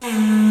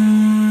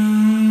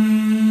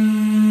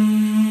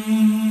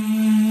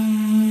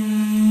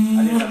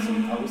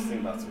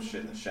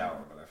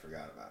shower, but I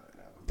forgot about it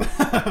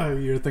now.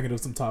 You're thinking of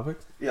some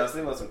topics? Yeah, I was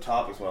thinking about some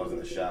topics when I was in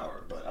the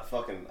shower, but I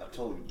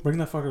totally... Bring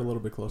that fucker a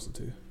little bit closer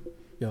to you.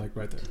 Yeah, like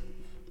right there.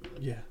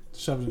 Yeah,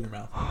 shove it in your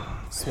mouth.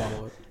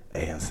 Swallow it.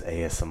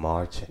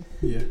 ASMR chat.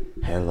 Yeah.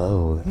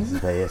 Hello, this is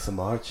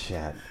ASMR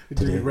chat.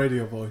 Do your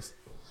radio voice.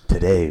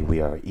 Today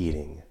we are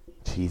eating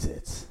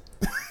Cheez-Its.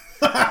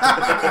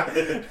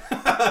 That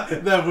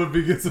would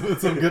be good.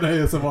 Some good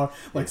ASMR.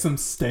 Like some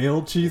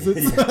stale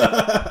Cheez-Its.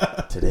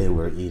 Today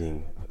we're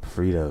eating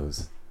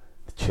Fritos.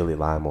 The chili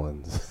lime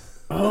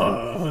ones.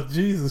 Oh,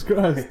 Jesus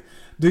Christ.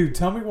 Dude,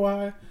 tell me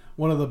why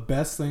one of the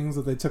best things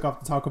that they took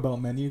off the Taco Bell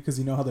menu, because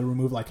you know how they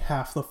removed like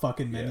half the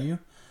fucking menu,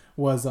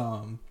 was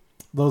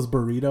those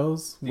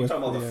burritos. You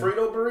talking about the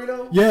Frito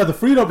burrito? Yeah, the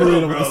Frito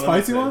burrito with bro, the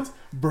spicy ones.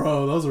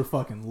 Bro, those are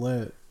fucking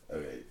lit.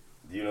 Okay,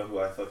 do you know who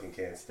I fucking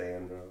can't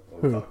stand, bro?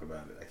 We'll talk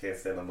about it. I can't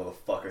stand the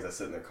motherfuckers that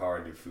sit in their car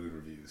and do food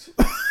reviews.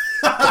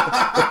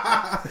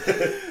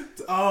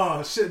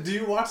 Oh shit! Do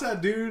you watch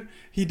that dude?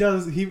 He's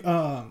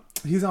on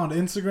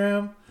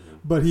Instagram,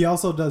 but he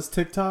also does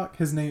TikTok.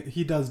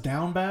 He does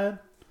Down Bad.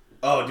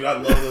 Oh, dude, I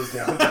love those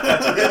Down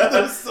Bad.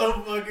 That's so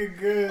fucking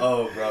good.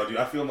 Oh, bro, dude,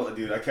 I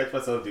catch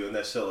myself doing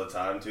that shit all the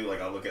time too. Like,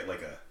 I'll look at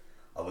like a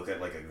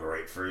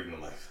grapefruit and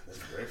I'm like, this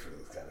grapefruit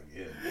looks kind of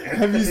good.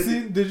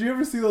 Man. Did you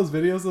ever see those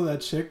videos of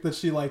that chick that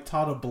she like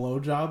taught a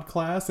blowjob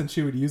class and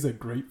she would use a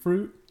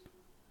grapefruit?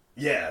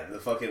 Yeah,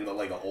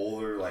 the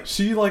older like.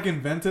 She like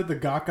invented the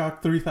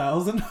Gok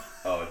 3000.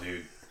 Oh,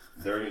 dude,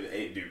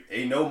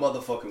 ain't no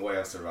motherfucking way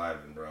I'm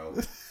surviving, bro.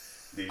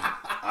 Dude,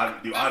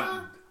 I've been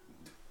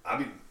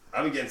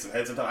getting some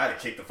head sometimes. I had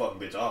to kick the fucking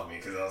bitch off me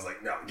because I was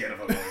like, no, get a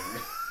fucking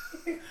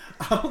away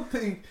from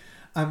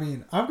me.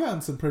 I've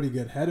gotten some pretty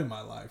good head in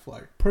my life,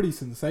 like pretty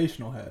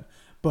sensational head,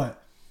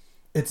 but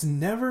it's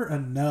never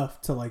enough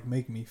to like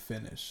make me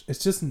finish.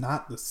 It's just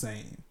not the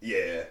same.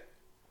 Yeah.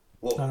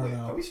 Well, I don't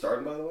know. Are we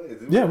starting, by the way?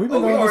 Yeah, we've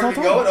been going this whole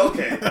time. Going?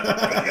 Okay.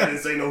 I didn't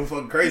say no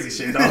fucking crazy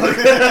shit.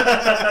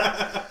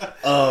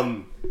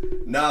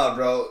 Nah,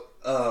 bro.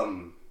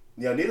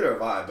 Yeah, neither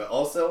have I. But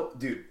also,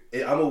 dude,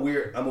 I'm a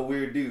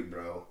weird dude,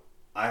 bro.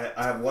 I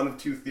have one of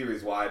two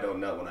theories why I don't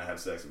nut when I have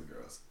sex with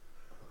girls.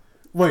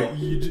 Wait, well,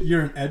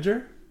 you're an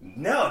edger?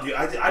 No, dude.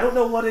 I don't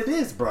know what it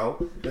is,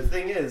 bro. The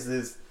thing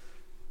is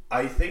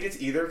I think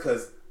it's either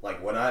because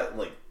like when I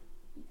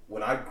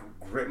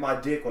grip my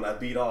dick when I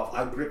beat off,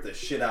 I grip the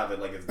shit out of it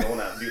like it's going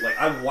out, dude. Like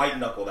I white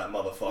knuckle that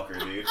motherfucker,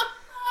 dude.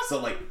 So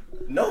like,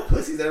 no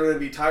pussy's ever gonna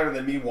be tighter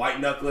than me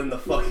white knuckling the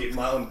fucking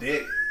my own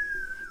dick.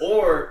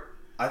 Or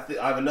I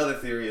have another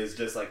theory is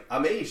just like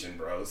I'm Asian,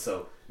 bro.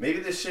 So maybe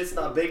this shit's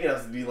not big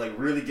enough to be like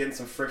really getting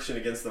some friction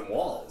against them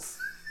walls.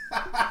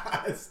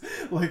 It's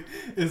like,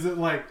 is it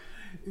like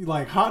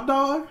hot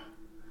dog?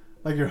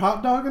 Like you're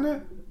hot dogging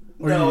it?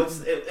 Or no,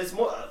 it's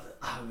more.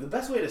 The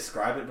best way to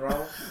describe it,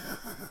 bro,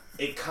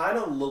 it kind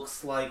of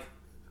looks like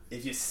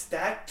if you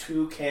stack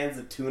two cans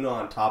of tuna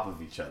on top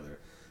of each other.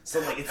 So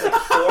like it's like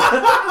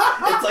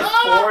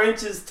 4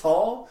 inches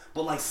tall,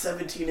 but like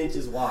 17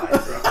 inches wide,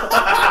 bro.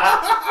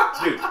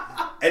 Dude,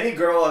 any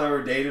girl I've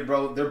ever dated,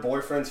 bro, their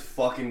boyfriends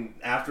fucking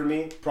after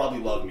me probably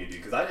love me,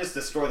 dude, because I just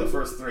destroy the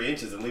first 3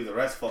 inches and leave the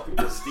rest fucking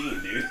pristine,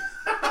 dude.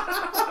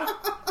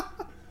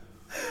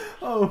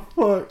 Oh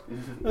fuck,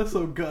 that's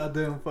so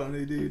goddamn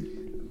funny,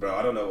 dude. Bro,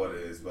 I don't know what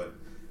it is, but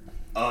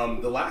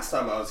the last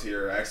time I was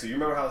here, actually, you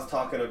remember how I was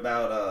talking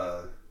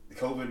about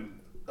COVID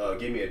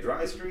gave me a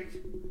dry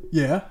streak?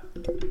 Yeah.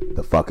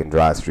 The fucking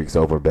dry streak's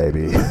over,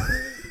 baby.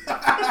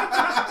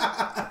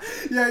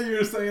 Yeah, you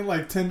were saying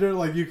like Tinder,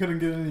 like you couldn't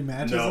get any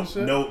matches and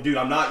shit? No, dude,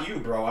 I'm not you,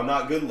 bro. I'm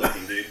not good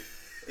looking, dude.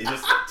 It's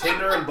just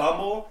Tinder and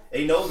Bumble.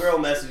 Ain't no girl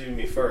messaging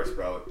me first,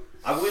 bro.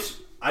 I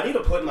need to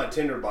put in my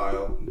Tinder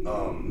bio,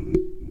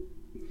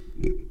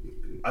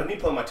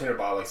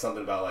 like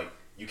something about like,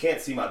 you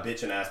can't see my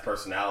bitchin' ass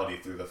personality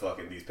through the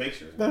fucking these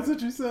pictures. That's what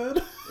you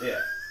said? Yeah.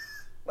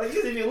 Like,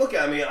 because if you look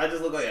at me, I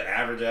just look like an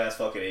average ass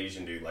fucking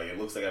Asian dude. Like, it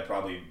looks like I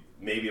probably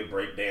maybe a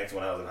break dance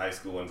when I was in high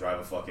school and drive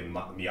a fucking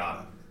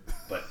Miata.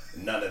 But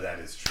none of that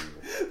is true.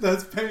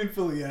 That's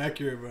painfully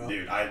accurate, bro.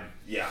 Dude, I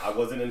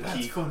wasn't in That's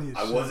Key. Funny as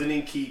I shit. wasn't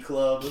in Key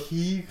Club.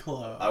 Key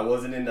Club. I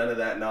wasn't in none of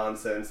that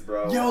nonsense,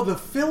 bro. Yo, the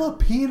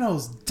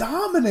Filipinos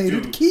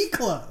dominated Key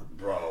Club.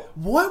 Bro.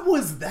 What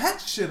was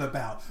that shit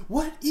about?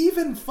 What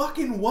even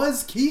fucking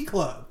was Key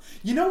Club?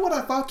 You know what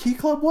I thought Key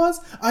Club was?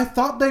 I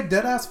thought they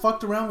deadass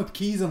fucked around with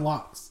keys and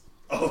locks.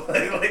 Oh,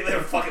 like they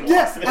were fucking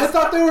Yeah, locksmiths? I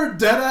thought they were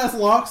deadass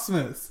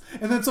locksmiths.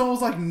 And then someone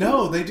was like,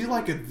 no, they do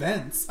like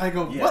events. I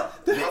go, yeah.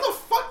 What? Then how the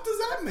fuck does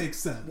that make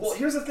sense? Well,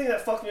 here's the thing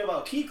that fucked me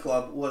about Key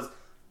Club was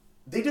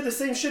they did the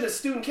same shit as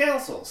Student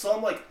Council. So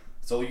I'm like,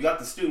 so you got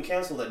the Student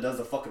Council that does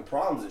the fucking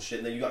proms and shit,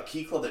 and then you got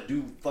Key Club that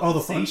do fucking the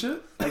fun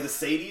shit? Like the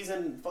Sadies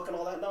and fucking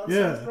all that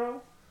nonsense,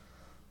 bro.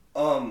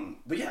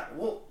 But yeah,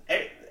 well,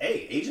 hey,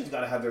 Asians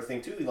gotta have their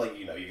thing too. Like,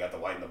 you know, you got the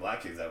white and the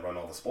black kids that run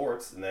all the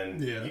sports, and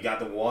then you got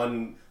the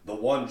one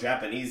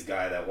Japanese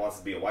guy that wants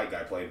to be a white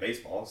guy playing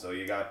baseball. So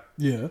you got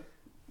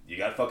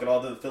fucking all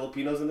the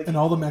Filipinos and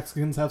all the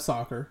Mexicans have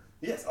soccer.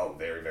 Yes. Oh,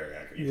 very, very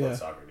accurate. You play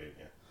soccer, dude.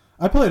 Yeah.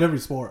 I played every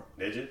sport.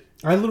 Did you?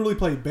 I literally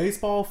played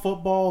baseball,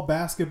 football,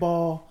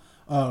 basketball,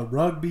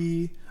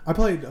 rugby. I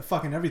played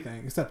fucking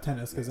everything except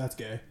tennis because that's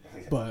gay.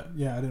 But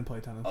yeah, I didn't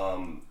play tennis.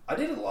 I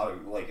did a lot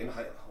of like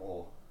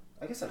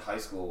I guess in high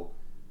school,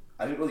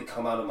 I didn't really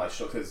come out of my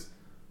show because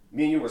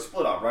me and you were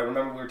split up, right?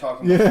 Remember we were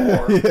talking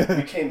before? Yeah.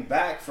 We came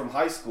back from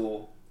high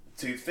school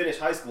to finish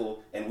high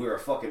school, and we were a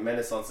fucking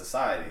menace on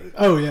society.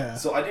 Oh yeah.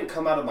 So I didn't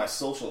come out of my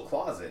social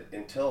closet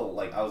until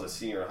like I was a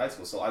senior in high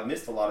school. So I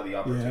missed a lot of the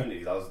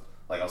opportunities. Yeah.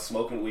 I was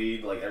smoking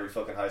weed like every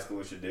fucking high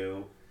schooler should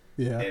do.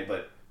 Yeah.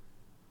 But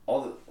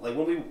all the like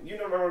when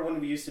remember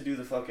when we used to do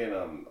the fucking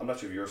I'm not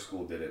sure if your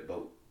school did it,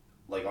 but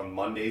like on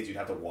Mondays you'd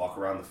have to walk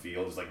around the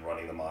field just like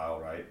running the mile,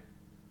 right?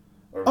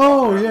 Or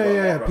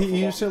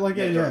PE and shit like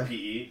that. Yeah.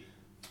 PE.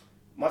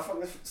 My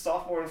fucking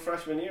sophomore and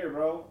freshman year,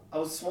 bro, I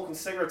was smoking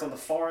cigarettes on the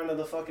far end of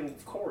the fucking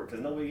court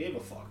because nobody gave a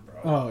fuck,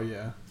 bro. Oh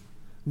yeah.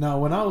 No,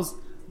 when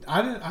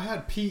I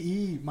had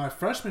PE my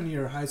freshman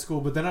year of high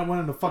school, but then I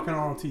went into fucking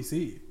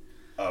ROTC.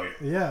 Oh yeah.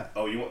 Yeah.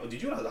 Oh,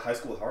 did you go to high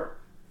school with Hart?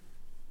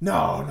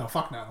 No,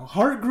 fuck no.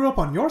 Hart grew up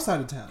on your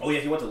side of town. Oh yeah,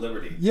 he went to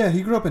Liberty. Yeah,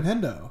 he grew up in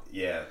Hendo.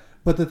 Yeah.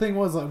 But the thing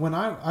was, like, when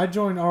I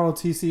joined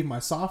ROTC my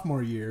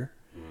sophomore year,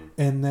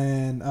 and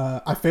then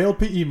I failed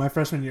PE my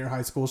freshman year of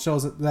high school,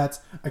 shows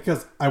that's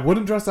because I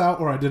wouldn't dress out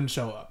or I didn't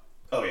show up.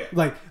 Oh yeah.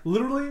 Like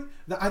literally,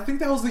 I think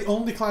that was the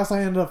only class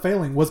I ended up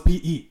failing was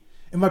PE.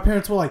 And my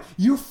parents were like,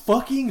 "You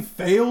fucking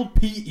failed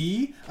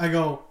PE?" I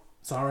go,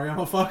 "Sorry, I'm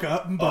a fuck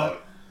up."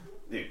 But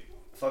dude,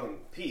 fucking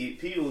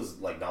PE was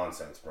like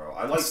nonsense, bro.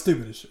 I like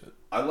stupid as shit.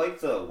 I like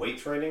the weight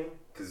training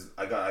because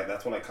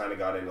that's when I kind of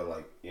got into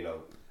like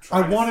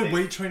I wanted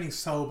weight training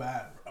so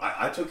bad, bro.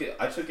 I took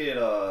it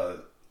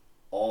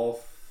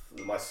all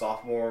my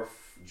sophomore,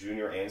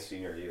 junior, and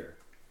senior year.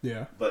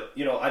 Yeah. But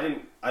I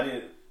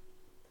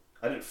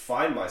didn't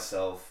find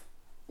myself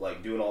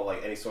like doing all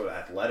like any sort of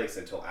athletics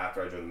until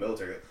after I joined the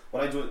military.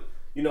 When I joined,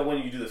 when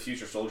you do the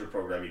Future Soldier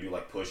program, you do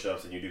like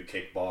push-ups and you do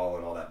kickball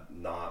and all that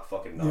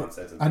fucking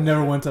nonsense. I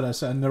never went to that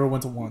shit. I never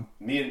went to one.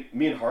 Me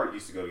and Hart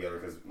used to go together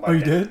because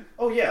you did?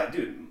 Oh yeah,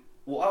 dude.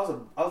 Well,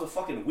 I was a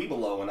fucking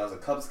weebelo when I was a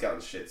Cub Scout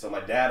and shit. So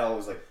my dad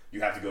always like,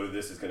 you have to go to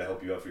this. It's gonna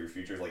help you out for your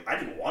future. Like I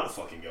didn't want to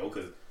fucking go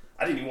because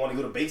I didn't even want to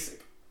go to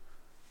basic.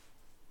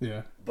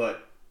 Yeah.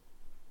 But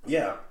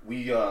yeah,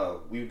 we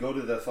would go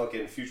to the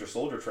fucking Future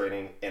Soldier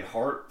training, and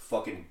Hart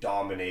fucking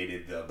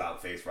dominated the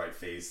about face, right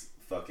face,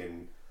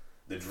 fucking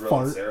the drill.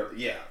 Fart.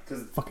 Yeah,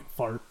 because fucking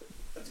fart.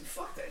 Dude,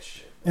 fuck that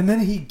shit. And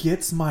then he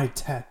gets my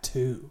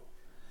tattoo.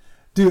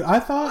 Dude, I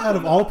thought out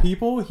of all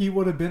people, he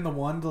would have been the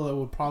one that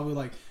would probably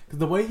like... Cause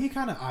the way he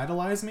kind of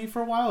idolized me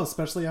for a while,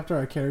 especially after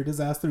I carried his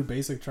ass through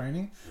basic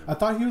training, I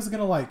thought he was going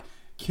to like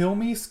kill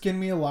me, skin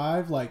me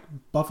alive, like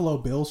Buffalo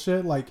Bill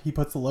shit, like he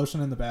puts the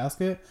lotion in the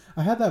basket.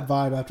 I had that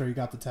vibe after he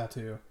got the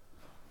tattoo.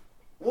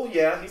 Well,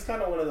 yeah, he's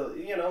kind of one of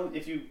the,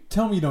 if you...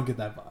 Tell me you don't get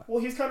that vibe.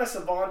 Well, he's kind of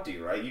savant-y,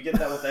 right? You get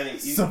that with any...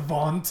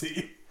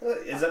 Savant-y.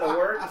 Is that a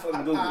word? I'm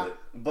fucking Google it.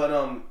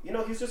 But,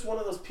 he's just one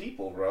of those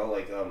people, bro.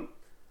 Like,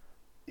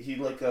 he,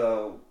 like,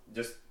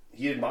 just...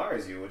 He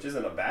admires you, which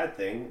isn't a bad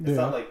thing. It's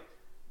not like...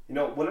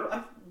 whenever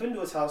I've been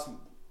to his house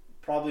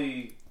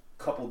probably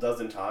a couple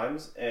dozen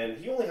times, and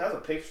he only has a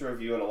picture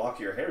of you and a lock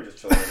of your hair just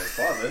chilling in his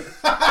closet.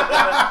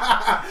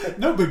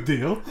 No big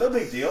deal. No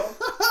big deal.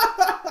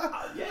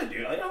 Yeah,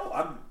 dude, I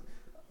know.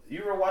 You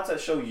ever watch that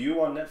show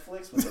You on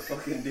Netflix with the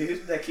fucking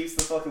dude that keeps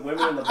the fucking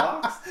women in the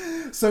box?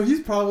 So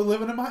he's probably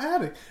living in my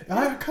attic. And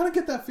I kind of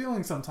get that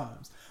feeling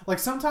sometimes. Like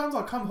sometimes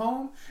I'll come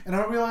home and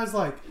I realize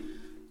like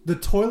the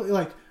toilet,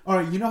 like, all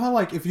right, you know how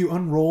like if you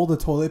unroll the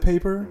toilet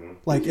paper,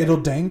 like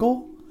it'll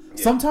dangle?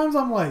 Yeah. Sometimes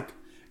I'm like,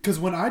 because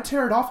when I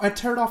tear it off at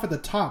the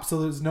top so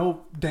there's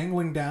no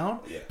dangling down.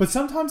 Yeah. But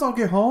sometimes I'll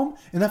get home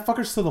and that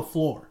fucker's to the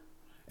floor.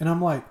 And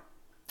I'm like,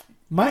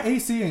 my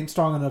AC ain't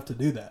strong enough to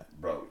do that.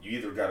 Bro, you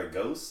either got a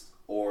ghost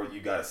or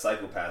you got a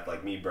psychopath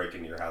like me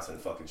breaking your house and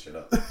fucking shit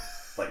up.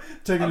 Like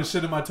taking a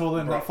shit in my toilet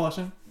and not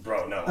flushing?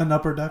 Bro, no. An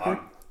upper decker?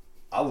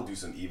 I will do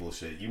some evil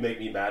shit. You make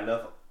me mad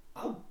enough,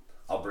 I'll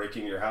break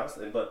in your house,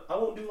 but I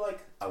won't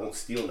I won't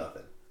steal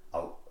nothing.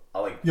 I'll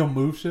like... You'll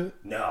move shit?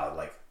 No,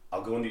 like,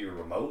 I'll go into your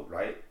remote,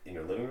 right, in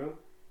your living room,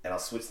 and I'll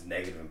switch the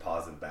negative and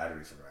positive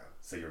batteries around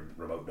so your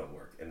remote don't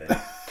work. And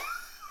then...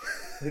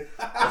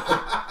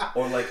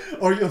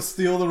 or you'll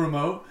steal the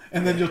remote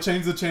and then you'll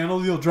change the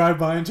channel. You'll drive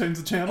by and change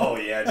the channel. Oh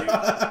yeah,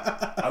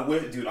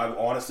 dude. I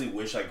honestly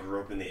wish I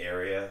grew up in the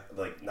area,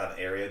 like not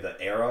the area, the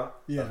era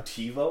of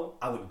TiVo.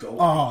 I would go.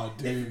 Oh,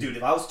 dude.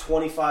 If I was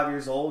 25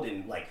 years old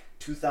in like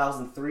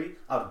 2003,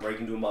 I would break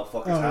into a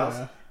motherfucker's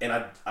house and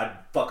I'd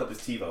fuck up his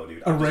TiVo,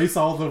 dude. Erase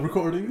all the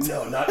recordings.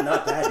 No, not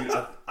that, dude.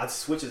 I'd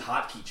switch his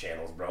hotkey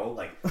channels, bro.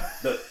 Like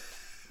the,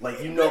 like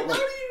How do you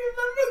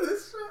remember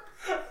this shit?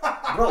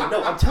 Bro,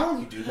 no, I'm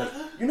telling you, dude. Like,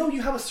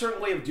 you have a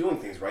certain way of doing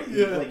things, right?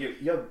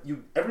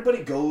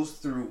 Everybody goes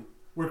through.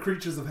 We're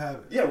creatures of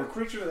habit. Yeah, we're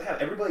creatures of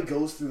habit. Everybody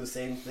goes through the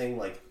same thing,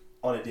 like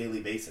on a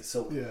daily basis.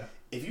 So,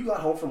 if you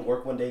got home from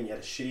work one day and you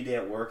had a shitty day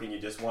at work and you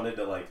just wanted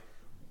to like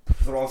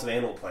throw on some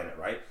Animal Planet,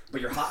 right?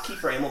 But your hotkey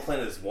for Animal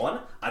Planet is 1.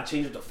 I'd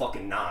change it to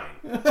fucking 9.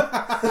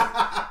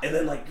 And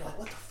then like, you're like,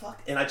 what the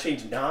fuck? And I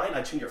change 9.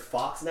 I change your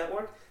Fox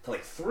network to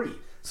like 3.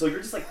 So you're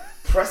just like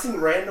pressing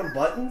random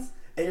buttons,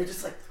 and you're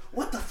just like,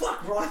 what the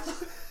fuck, bro?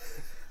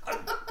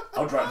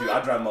 I'd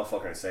drive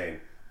motherfucker insane.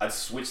 I'd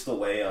switch the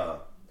way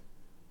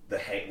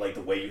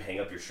the way you hang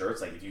up your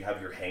shirts. Like if you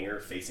have your hanger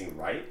facing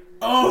right.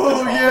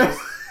 Oh yeah.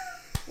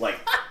 Like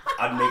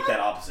I'd make that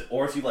opposite.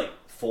 Or if you like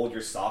fold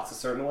your socks a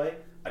certain way,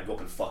 I'd go up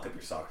and fuck up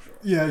your sock drawer.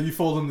 Yeah, you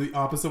fold them the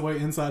opposite way,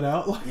 inside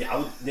out.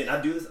 Yeah,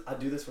 I'd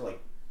do this for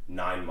like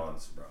 9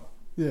 months, bro.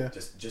 Yeah.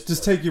 Just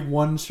like, take your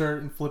one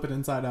shirt and flip it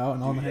inside out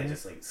and on the hanger.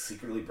 Just like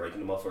secretly break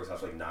into motherfuckers' house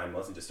for like 9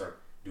 months and just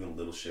start doing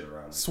little shit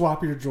around.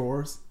 Swap your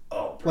drawers.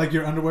 Oh, bro. Like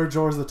your underwear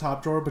drawer is the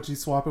top drawer, but you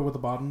swap it with the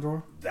bottom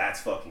drawer.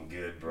 That's fucking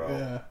good, bro.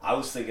 Yeah. I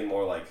was thinking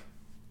more like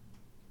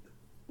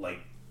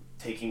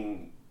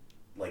taking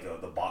like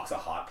the box of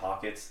Hot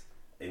Pockets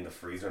in the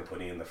freezer and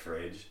putting it in the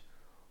fridge,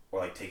 or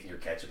like taking your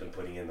ketchup and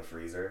putting it in the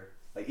freezer.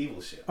 Like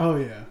evil shit. Oh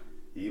yeah.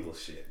 Evil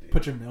shit, dude.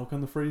 Put your milk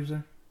in the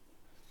freezer,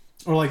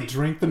 or like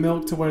drink the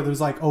milk to where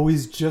there's like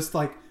always just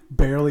like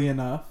barely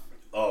enough.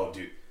 Oh,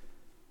 dude.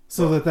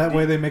 So that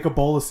way they make a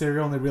bowl of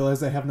cereal and they realize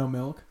they have no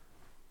milk.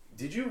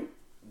 Did you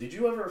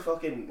ever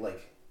fucking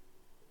like?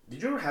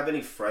 Did you ever have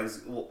any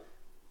friends? Well,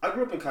 I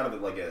grew up in kind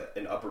of like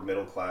an upper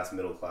middle class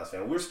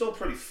family. We were still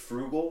pretty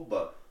frugal,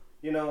 but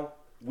you know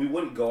we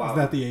wouldn't go out. Is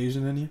that the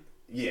Asian in you?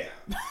 Yeah.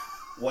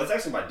 Well, it's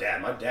actually my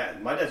dad.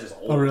 My dad's just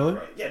old. Oh really?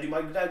 Right? Yeah, dude.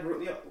 My dad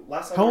grew. Yeah,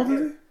 last time. How old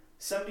is he?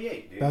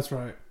 78, dude. That's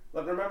right.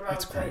 Like, remember?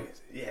 That's crazy.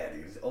 Yeah,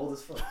 dude. He's old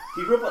as fuck.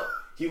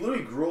 He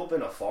literally grew up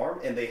in a farm,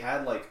 and they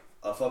had like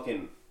a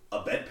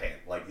bedpan.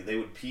 Like they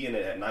would pee in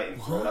it at night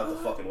and throw it out the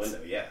fucking window.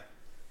 Yeah.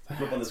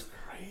 Grew up on this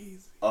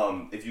crazy.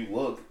 If you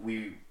look,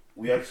 we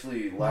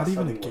actually not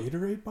even a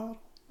Gatorade bottle.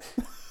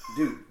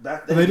 Dude,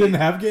 back then they didn't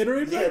have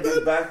Gatorade. Yeah,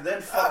 dude. Back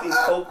then, fucking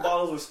Coke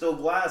bottles were still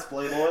glass.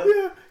 Playboy.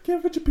 Yeah,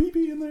 can't put your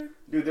pee in there.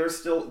 Dude, they're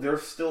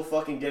still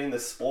fucking getting the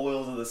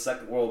spoils of the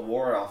Second World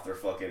War off their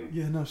fucking.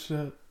 Yeah, no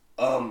shit.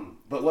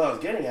 But what I was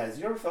getting at is,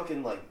 you ever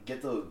fucking like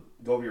get to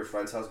go over to your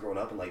friend's house growing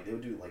up and like they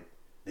would do like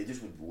they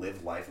just would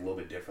live life a little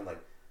bit different.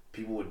 Like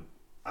people would.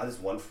 I had this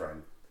one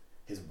friend.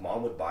 His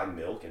mom would buy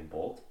milk in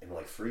bulk and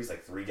like freeze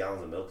like 3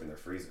 gallons of milk in their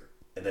freezer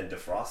and then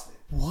defrost it.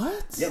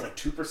 What? Yeah, like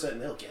 2%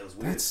 milk. Yeah, it was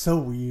weird. That's so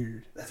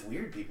weird. That's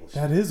weird, people. Shit.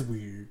 That is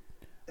weird.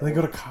 They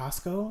go to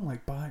Costco and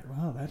like buy.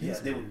 Wow, that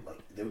is. Yeah, weird.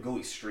 they would go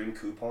extreme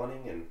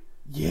couponing and.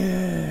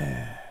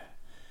 Yeah,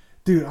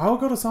 dude, I would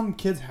go to some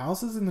kids'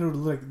 houses and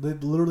they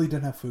literally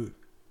didn't have food,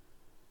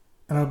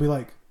 and I'd be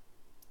like,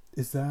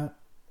 "Is that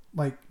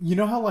like you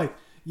know how like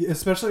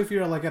especially if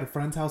you're like at a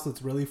friend's house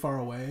that's really far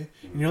away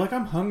and you're like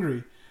I'm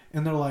hungry."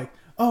 And they're like,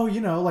 oh,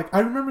 you know, like I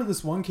remember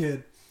this one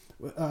kid.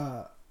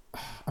 I'm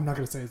not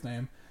gonna say his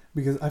name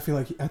because I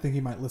think he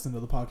might listen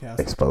to the podcast.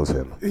 Expose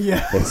him.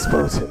 Yeah,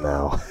 expose him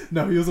now.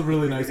 No, he was a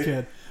really nice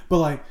kid. But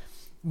like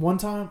one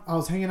time, I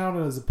was hanging out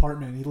at his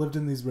apartment. He lived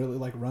in these really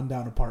like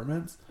rundown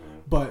apartments,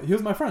 but he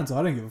was my friend, so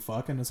I didn't give a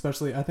fuck. And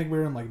especially, I think we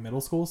were in like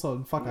middle school,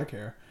 so fuck, I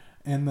care.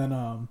 And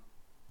then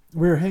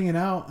we were hanging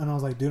out, and I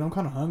was like, dude, I'm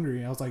kind of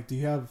hungry. I was like, do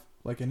you have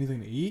like anything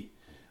to eat?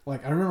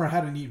 Like, I remember I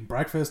hadn't eaten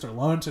breakfast or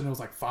lunch, and it was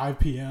like 5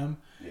 p.m.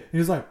 Yeah. And he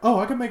was like, oh,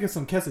 I can make us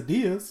some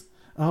quesadillas.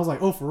 And I was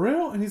like, oh, for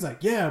real? And he's like,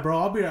 yeah, bro,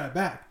 I'll be right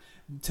back.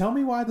 Tell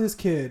me why this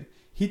kid,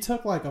 he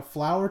took like a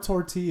flour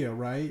tortilla,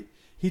 right?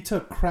 He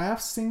took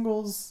Kraft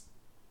Singles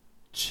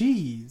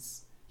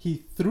cheese.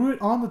 He threw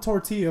it on the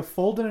tortilla,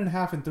 folded it in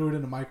half, and threw it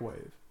in the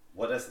microwave.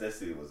 What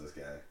ethnicity was this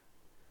guy?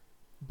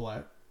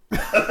 Black.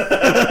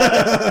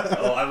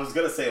 Oh, I was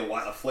going to say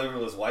a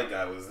flavorless white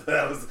guy.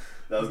 That was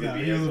going to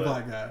be him. He was a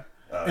black guy.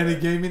 And he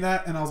gave me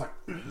that, and I was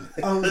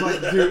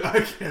like, dude, I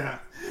can't.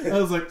 I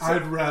was like,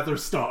 I'd rather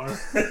starve.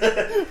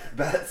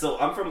 So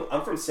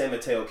I'm from San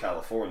Mateo,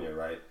 California,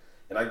 right?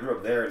 And I grew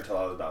up there until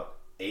I was about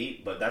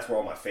 8, but that's where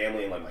all my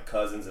family and like my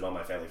cousins and all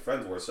my family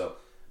friends were. So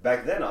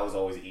back then, I was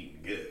always eating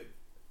good.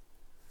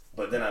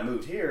 But then I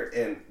moved here,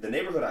 and the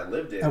neighborhood I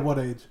lived in. At what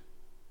age?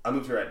 I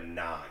moved here at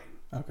 9.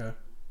 Okay.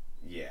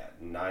 Yeah,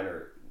 9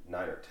 or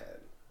 10.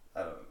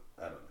 I don't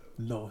know.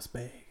 Las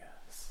Vegas.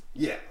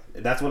 Yeah,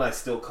 that's when I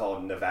still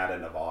called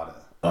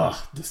Nevada. Ugh,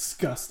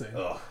 disgusting.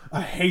 Ugh.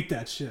 I hate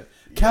that shit.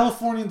 Yeah.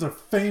 Californians are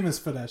famous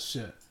for that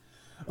shit.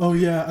 Oh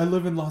yeah, I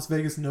live in Las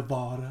Vegas,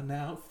 Nevada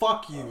now.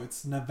 Fuck you,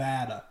 it's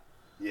Nevada.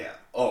 Yeah.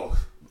 Oh,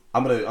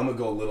 I'm gonna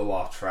go a little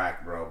off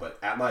track, bro. But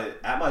at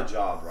my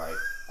job, right,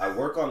 I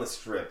work on the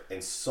Strip,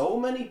 and so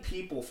many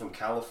people from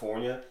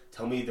California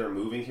tell me they're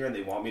moving here and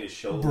they want me to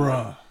show them.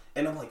 Bruh.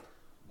 And I'm like,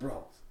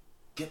 bro,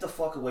 get the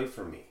fuck away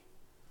from me.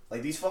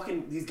 Like these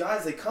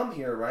guys, they come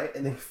here, right?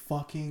 And we're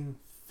fucking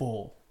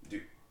full.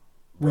 Dude,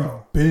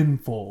 bro. We've been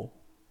full.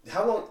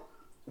 How long?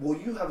 Well,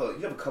 you have a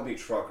company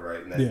truck,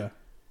 right? And then yeah.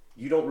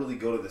 You don't really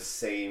go to the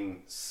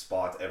same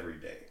spot every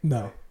day.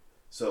 No. Right?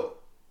 So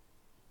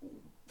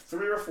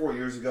 3 or 4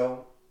 years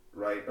ago,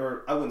 right?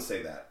 Or I wouldn't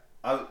say that.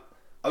 I'll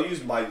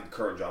use my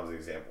current job as an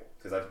example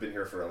because I've been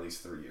here for at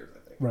least 3 years,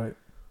 I think.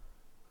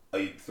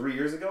 Right. 3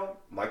 years ago,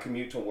 my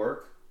commute to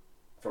work,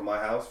 from my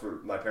house,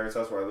 for my parents'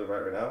 house where I live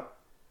right now,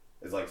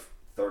 is like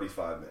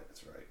 35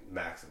 minutes, right?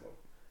 Maximum.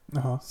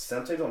 Uh-huh.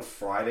 Sometimes on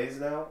Fridays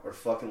now, or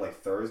fucking like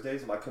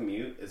Thursdays, my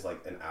commute is like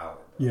an hour.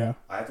 Bro. Yeah.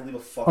 I have to leave a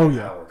fucking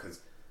hour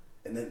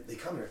and then they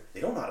come here, they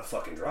don't know how to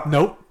fucking drive.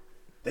 Nope.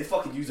 They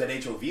fucking use that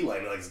HOV lane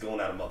like it's going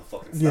out of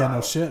motherfucking style. Yeah,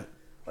 no shit.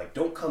 Like,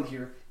 don't come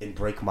here and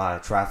break my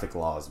traffic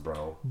laws,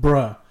 bro.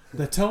 Bruh.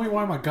 Tell me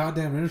why my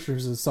goddamn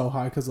insurance is so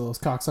high because of those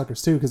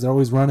cocksuckers too, because they're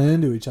always running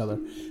into each other.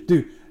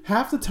 Dude,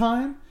 half the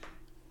time,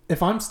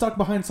 if I'm stuck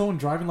behind someone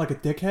driving like a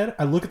dickhead,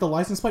 I look at the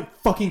license plate,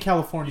 fucking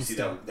California. You see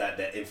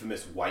that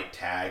infamous white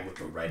tag with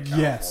the red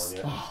California? Yes.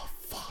 Oh,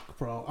 fuck,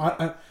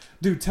 bro.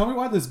 Dude, tell me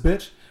why this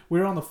bitch, we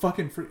were on the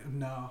fucking free...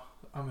 No,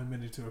 I'm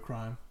admitting to a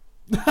crime.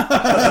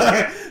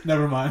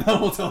 Never mind. I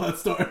won't tell that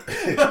story.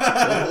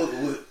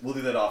 we'll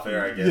do that off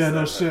air, I guess. Yeah,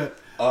 no shit.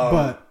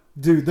 But,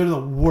 dude, they're the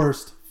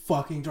worst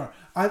fucking driver.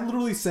 I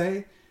literally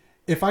say,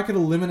 if I could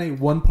eliminate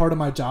one part of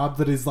my job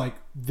that is like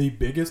the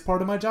biggest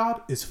part of my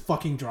job, is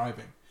fucking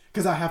driving.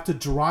 Because I have to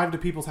drive to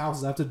people's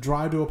houses. I have to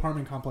drive to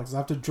apartment complexes. I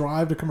have to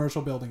drive to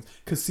commercial buildings,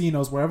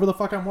 casinos, wherever the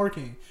fuck I'm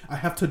working. I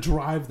have to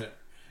drive there.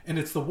 And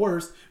it's the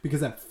worst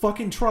because that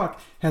fucking truck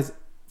has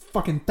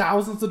fucking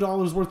thousands of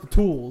dollars worth of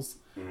tools.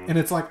 Mm-hmm. And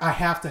it's like, I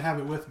have to have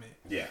it with me.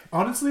 Yeah.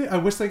 Honestly, I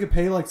wish they could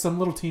pay like some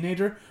little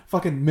teenager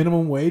fucking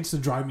minimum wage to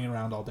drive me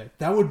around all day.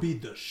 That would be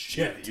the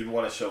shit. Yeah, you'd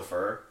want a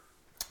chauffeur.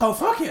 Oh,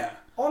 fuck yeah.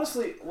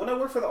 Honestly, when I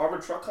worked for the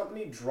armored truck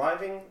company,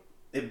 driving,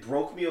 it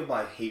broke me of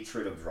my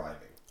hatred of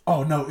driving.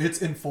 Oh, no,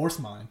 it's enforced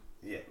mine.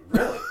 Yeah,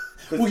 really?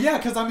 Well, yeah,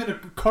 because I'm in a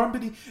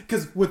company,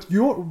 because with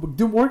your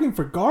working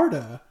for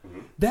Garda,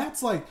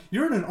 that's like,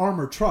 you're in an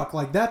armored truck.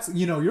 Like, that's,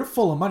 you're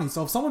full of money.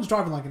 So if someone's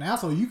driving like an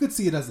asshole, you could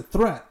see it as a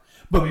threat.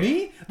 But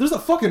me, there's a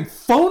fucking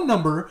phone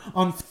number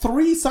on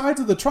 3 sides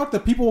of the truck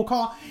that people will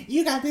call.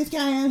 You got this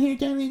guy out here.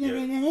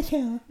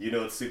 You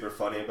know what's super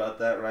funny about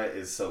that, right?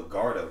 Is so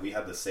Garda, we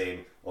have the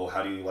same,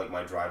 how do you like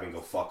my driving,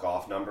 go fuck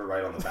off number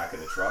right on the back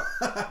of the truck.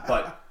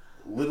 But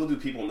little do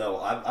people know,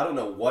 I don't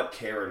know what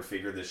Karen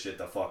figured this shit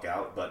the fuck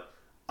out, but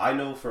I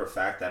know for a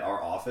fact that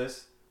our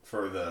office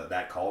for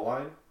that call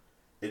line,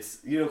 it's,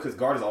 because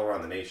Garda's all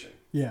around the nation.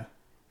 Yeah.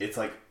 It's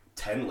like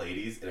 10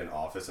 ladies in an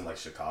office in like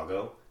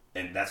Chicago.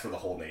 And that's for the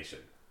whole nation.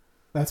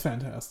 That's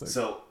fantastic.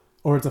 So,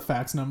 or it's a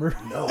fax number.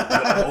 No.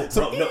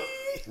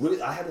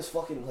 Literally, I had this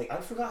fucking, I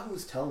forgot who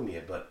was telling me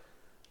it, but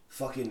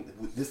fucking,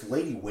 this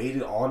lady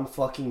waited on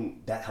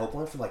fucking that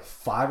helpline for like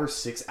 5 or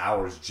 6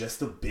 hours just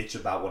to bitch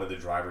about one of the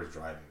drivers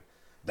driving.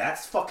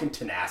 That's fucking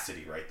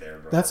tenacity right there,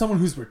 bro. That's someone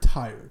who's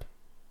retired.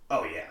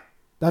 Oh, yeah.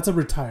 That's a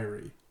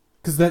retiree.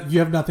 Because you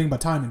have nothing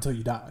but time until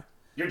you die.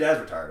 Your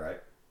dad's retired,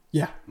 right?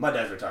 Yeah. My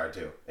dad's retired,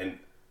 too. And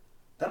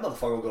that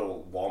motherfucker will go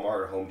to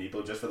Walmart or Home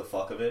Depot just for the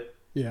fuck of it.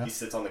 Yeah. He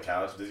sits on the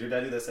couch. Does your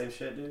dad do that same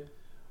shit, dude?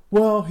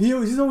 Well,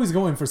 he's always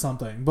going for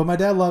something. But my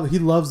dad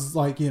loves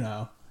like,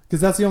 because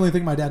that's the only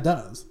thing my dad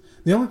does.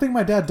 The only thing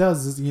my dad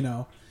does is,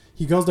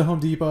 he goes to Home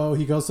Depot,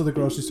 he goes to the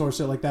grocery store,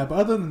 shit like that. But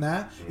other than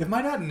that, if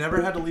my dad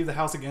never had to leave the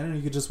house again and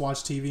he could just watch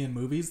TV and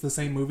movies, the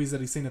same movies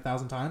that he's seen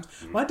 1,000 times,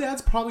 my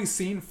dad's probably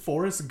seen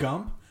Forrest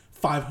Gump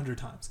 500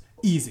 times.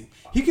 Easy.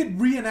 He could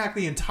reenact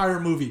the entire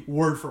movie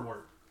word for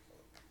word.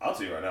 I'll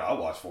tell you right now, I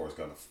watched Forrest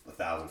Gump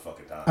 1,000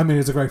 fucking times. I mean,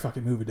 it's a great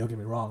fucking movie, don't get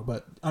me wrong,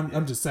 but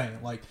I'm just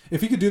saying, like, if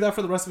he could do that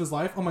for the rest of his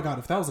life, oh my god,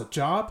 if that was a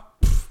job,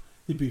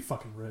 he'd be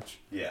fucking rich.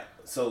 Yeah.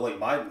 So,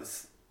 like,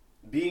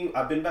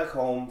 I've been back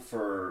home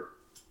for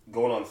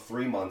going on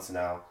 3 months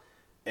now,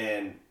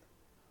 and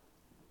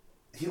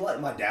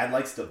my dad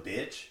likes to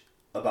bitch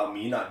about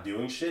me not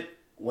doing shit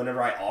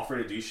whenever I offer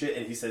to do shit,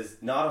 and he says,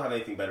 no, I don't have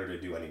anything better to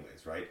do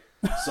anyways, right?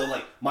 So,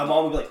 like, my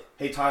mom would be like,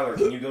 hey, Tyler,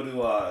 can you go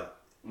to,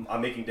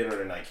 I'm making dinner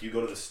tonight. Can you go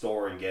to the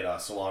store and get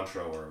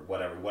cilantro or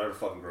whatever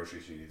fucking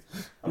groceries you need?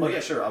 I'm like, yeah,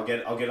 sure. I'll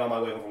get it on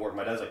my way home from work.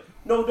 My dad's like,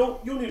 no,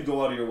 don't. You don't need to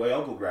go out of your way.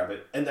 I'll go grab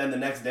it. And then the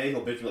next day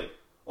he'll bitch me like,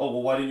 oh,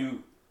 well, why didn't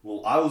you?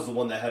 Well, I was the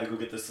one that had to go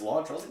get the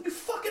cilantro. I was like, you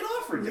fucking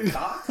offered, you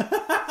cock.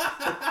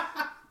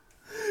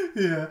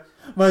 Yeah,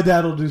 my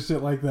dad will do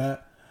shit like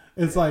that.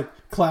 It's like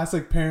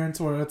classic parents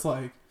where it's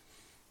like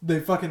they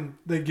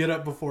get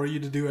up before you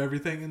to do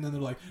everything, and then they're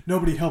like,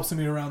 nobody helps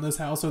me around this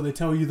house, or they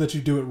tell you that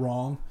you do it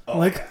wrong. Oh,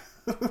 like.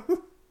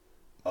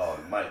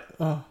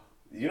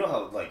 You know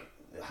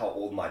how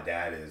old my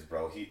dad is,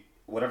 bro.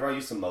 Whenever I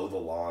used to mow the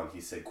lawn, he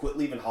said, quit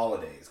leaving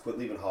holidays.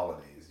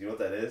 You know what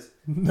that is?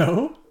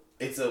 No.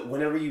 It's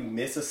whenever you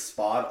miss a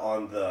spot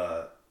on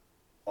the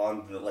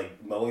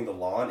like mowing the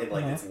lawn and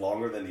like it's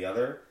longer than the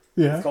other.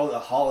 Yeah. It's called a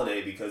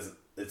holiday because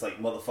it's like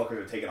motherfuckers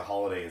are taking a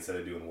holiday instead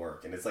of doing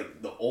work, and it's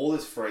like the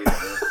oldest phrase I've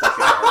ever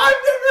fucking heard.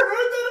 I've never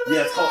heard that in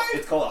my life.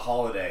 It's called a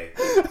holiday.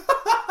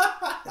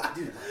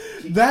 Dude,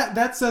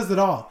 that says it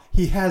all.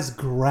 He has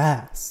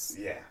grass.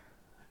 Yeah.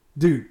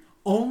 Dude,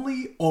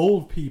 only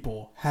old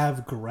people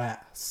have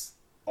grass.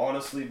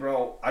 Honestly,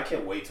 bro, I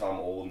can't wait till I'm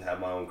old and have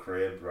my own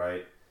crib,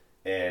 right?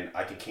 And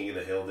I can king of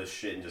the hill this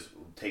shit and just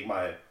take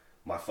my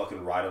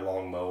fucking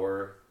ride-along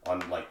mower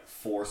on like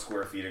 4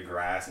 square feet of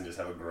grass and just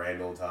have a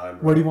grand old time,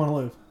 bro. Where do you want to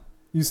live?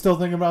 You still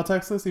thinking about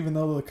Texas, even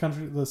though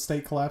the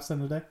state collapsed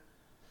in a day?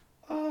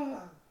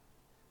 I'm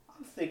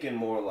thinking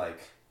more like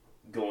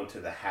going to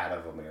the Hat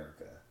of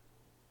America,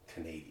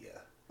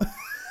 Canada.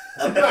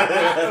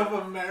 Of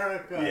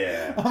America.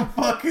 Yeah. I'm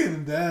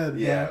fucking dead.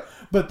 Yeah. Bro.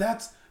 But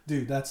that's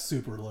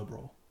super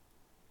liberal.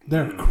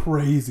 They're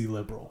crazy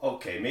liberal.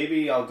 Okay,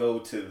 maybe I'll go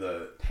to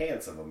the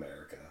Pants of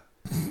America,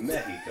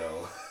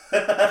 Mexico.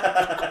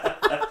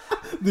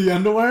 The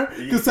underwear?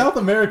 Because South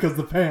America's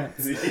the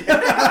pants.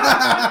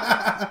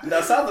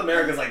 No, South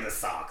America's like the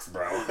socks,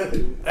 bro.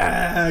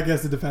 I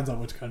guess it depends on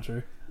which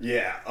country.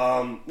 Yeah.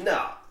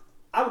 No,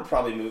 I would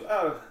probably move.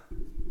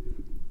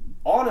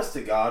 Honest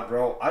to God,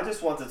 bro, I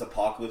just want this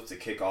apocalypse to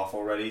kick off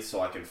already,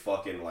 so I can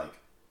fucking like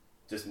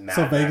just Mad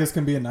So Vegas Max.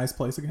 can be a nice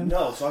place again.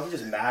 No, so I can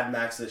just Mad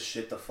Max this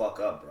shit the fuck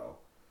up, bro.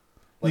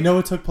 Like, you know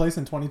what took place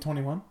in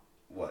 2021?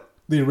 What?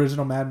 The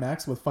original Mad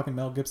Max with fucking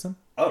Mel Gibson.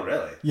 Oh,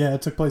 really? Yeah,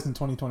 it took place in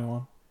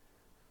 2021.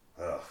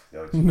 Oh,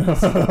 no,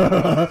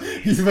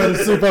 You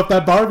better soup up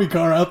that Barbie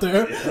car out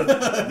there.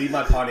 Leave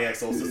my Pontiac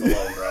Solstice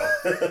alone, bro.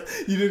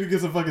 You need to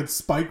get some fucking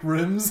spike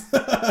rims.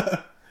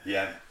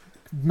 Yeah.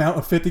 Mount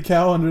a 50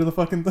 cal under the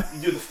fucking thing.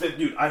 Dude,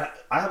 I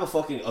have a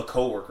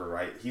coworker,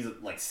 right? He's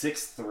like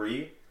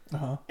 6'3",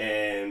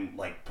 and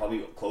like probably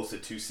close to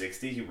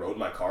 260. He rode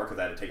my car because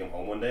I had to take him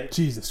home one day.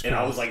 Jesus Christ. And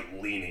I was like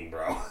leaning,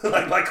 bro.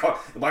 Like my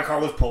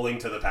car was pulling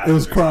to the passenger. It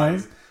was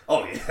crying.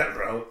 Oh yeah,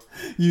 bro.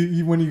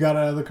 You when you got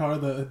out of the car,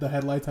 the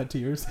headlights had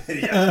tears.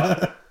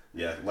 Yeah.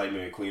 Yeah,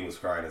 Lightning McQueen was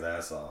crying his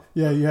ass off.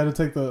 Yeah, you had to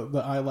take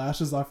the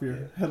eyelashes off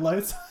your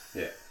headlights.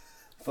 Yeah.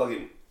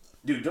 Fucking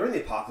dude, during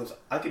the apocalypse,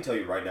 I can tell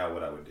you right now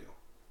what I would do.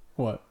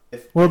 What?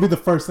 What would be the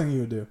first thing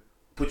you would do?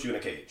 Put you in a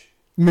cage.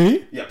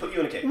 Me? Yeah, put you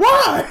in a cage.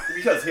 Why?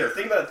 Because here,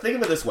 think of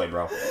it this way,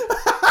 bro.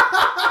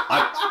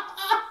 I'd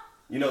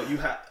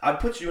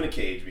put you in a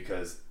cage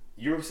because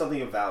you're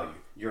something of value.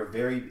 You're a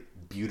very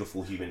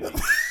beautiful human being.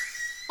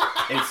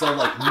 And so,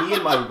 like me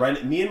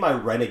and my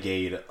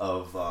renegade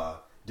of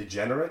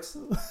degenerates,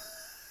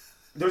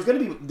 there's gonna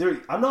be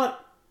there. I'm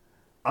not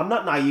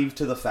naive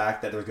to the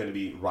fact that there's gonna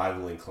be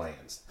rivaling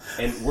clans,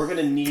 and we're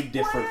gonna need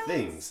different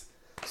things.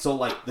 So,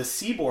 like the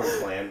Seaborn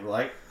clan,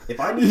 like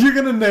if I need, you're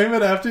gonna name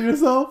it after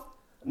yourself?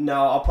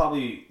 No, I'll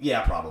probably.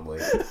 I'm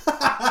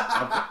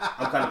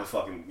kind of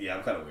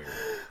I'm kind of weird.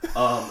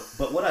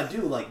 But what I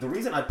do, like the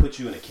reason I put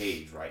you in a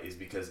cage, right, is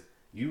because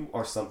you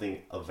are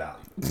something of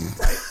value,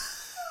 right?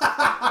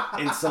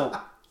 And so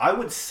I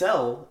would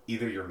sell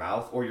either your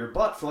mouth or your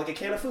butt for like a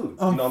can of food.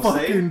 You know what I'm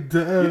saying?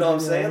 Dead, you know what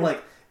I'm saying?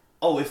 Like,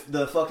 oh, if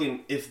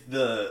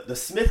the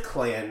Smith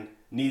clan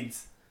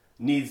needs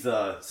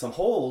some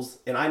holes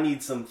and I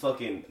need some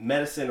fucking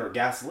medicine or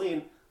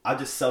gasoline, I'd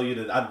just sell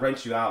you I'd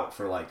rent you out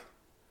for like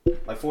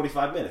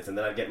 45 minutes, and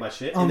then I'd get my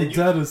shit. And I'm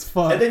dead as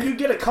fuck. And then you'd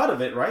get a cut of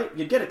it, right?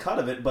 You'd get a cut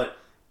of it, but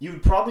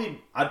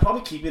I'd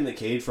probably keep you in the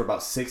cage for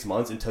about 6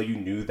 months until you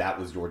knew that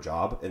was your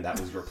job and that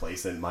was your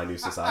place in my new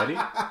society.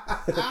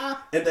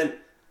 And then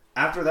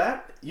after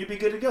that, you'd be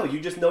good to go. You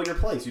just know your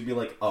place. You'd be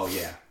like, oh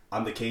yeah,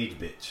 I'm the cage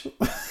bitch.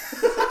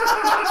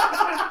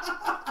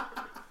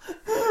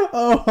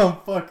 Oh, I'm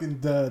fucking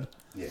dead.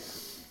 Yeah.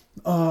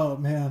 Oh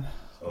man.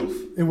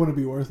 Oof. It wouldn't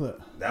be worth it.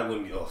 That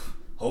wouldn't be. Oof.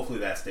 Hopefully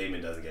that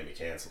statement doesn't get me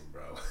canceled,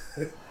 bro.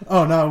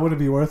 Oh no, it wouldn't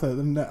be worth it.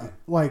 No,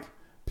 like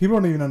people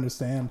don't even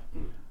understand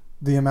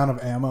the amount of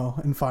ammo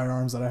and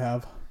firearms that I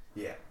have.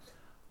 Yeah.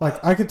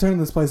 Like I could turn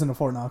this place into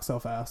Fort Knox so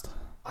fast.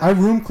 I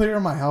room clear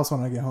in my house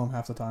when I get home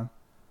half the time.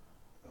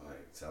 Oh,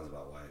 sounds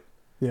about white.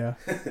 Yeah.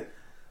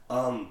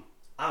 I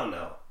don't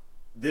know.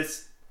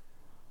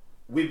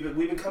 We've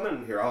been coming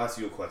in here. I'll ask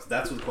you a question.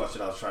 That's the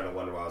question I was trying to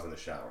wonder while I was in the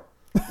shower.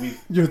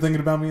 You're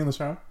thinking about me in the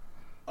shower?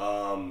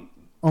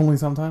 Only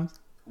sometimes?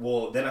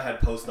 Well, then I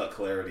had post-nut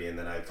clarity, and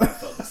then I kind of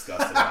felt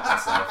disgusted about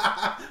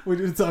myself. We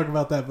didn't talk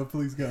about that, but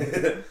please go.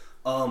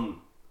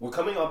 We're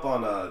coming up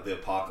on the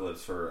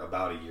apocalypse for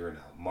about a year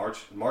now.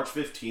 March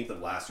 15th of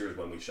last year is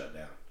when we shut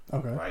down.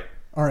 Okay. Right?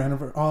 Our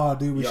anniversary. Oh,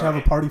 dude, we should have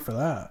a party for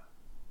that.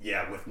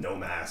 Yeah, with no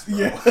mask, bro.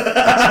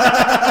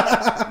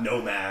 Yeah.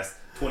 No mask.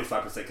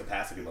 25%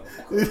 capacity,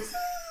 motherfucker.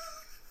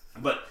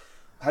 But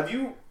have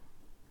you...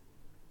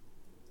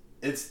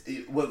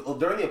 Well,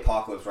 during the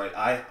apocalypse, right?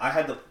 I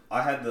had the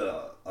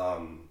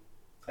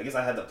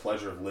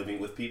pleasure of living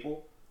with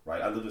people,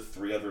 right? I lived with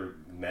 3 other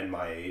men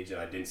my age,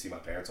 and I didn't see my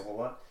parents a whole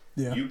lot.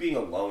 Yeah. You being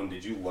alone,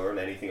 did you learn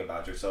anything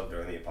about yourself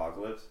during the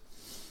apocalypse?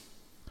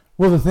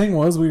 Well, the thing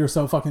was, we were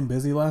so fucking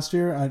busy last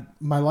year.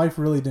 My life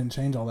really didn't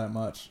change all that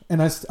much,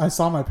 and I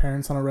saw my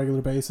parents on a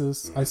regular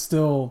basis.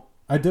 Mm-hmm.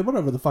 I did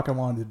whatever the fuck I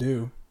wanted to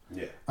do.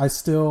 Yeah. I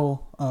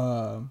still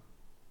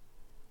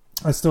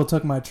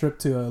took my trip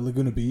to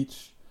Laguna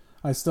Beach.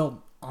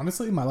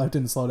 Honestly, my life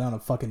didn't slow down a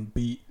fucking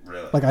beat.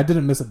 Really? Like, I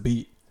didn't miss a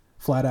beat,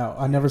 flat out.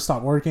 I never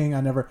stopped working.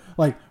 I never,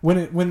 like, when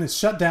it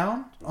shut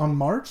down on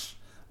March,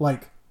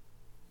 like,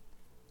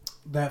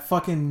 that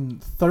fucking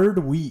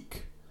 3rd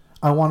week,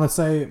 I want to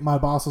say my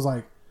boss was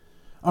like,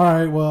 all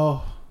right,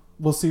 well,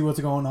 we'll see what's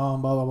going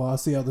on, blah, blah, blah,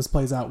 see how this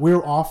plays out. We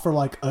were off for,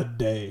 like, a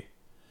day.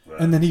 Right.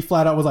 And then he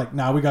flat out was like,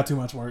 nah, we got too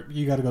much work.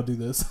 You got to go do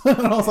this.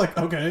 And I was like,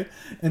 okay.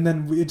 And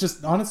then it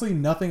just, honestly,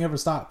 nothing ever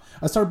stopped.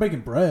 I started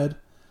baking bread.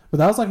 But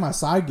that was like my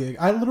side gig.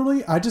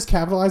 I just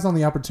capitalized on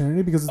the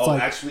opportunity because it's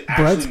actually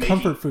bread's making,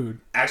 comfort food.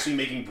 Actually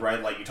making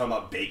bread, like you're talking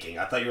about baking.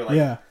 I thought you were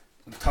like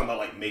talking about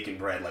like making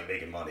bread, like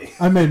making money.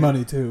 I made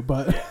money too,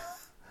 but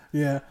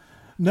yeah.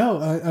 No,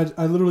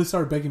 I literally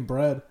started baking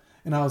bread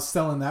and I was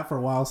selling that for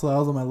a while. So that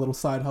was my little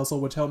side hustle,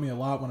 which helped me a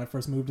lot when I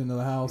first moved into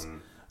the house.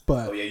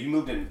 But you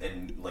moved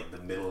in like the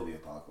middle of the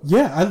apocalypse.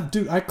 Yeah,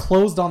 I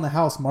closed on the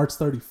house March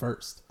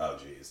 31st. Oh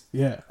jeez.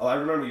 Yeah. Oh, I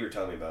remember you were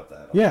telling me about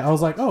that. Yeah, I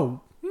was like,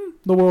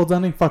 the world's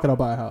ending. Fuck it, I'll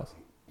buy a house.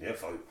 Yeah,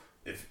 fuck.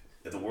 If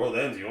the world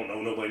ends, you don't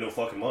know nobody no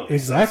fucking money.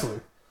 Exactly.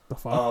 The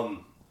fuck.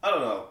 I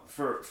don't know.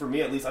 For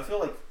me at least, I feel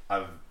like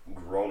I've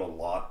grown a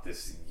lot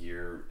this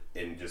year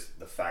in just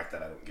the fact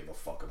that I don't give a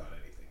fuck about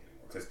anything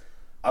anymore. Because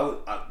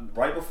I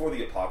right before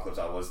the apocalypse,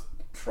 I was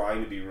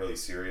trying to be really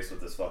serious with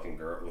this fucking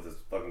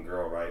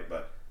girl, right?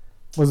 But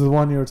was it the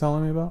one you were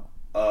telling me about?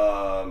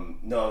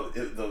 No,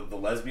 the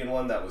lesbian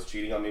one that was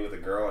cheating on me with a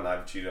girl, and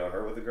I've cheated on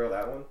her with a girl.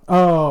 That one.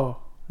 Oh,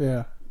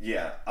 yeah.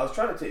 Yeah, I was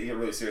trying to get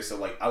really serious. So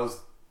like, I was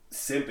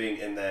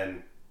simping, and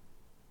then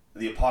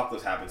the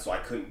apocalypse happened, so I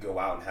couldn't go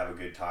out and have a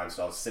good time.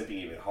 So I was simping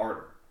even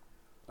harder.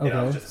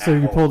 Okay. So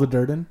you pulled the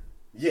dirt in?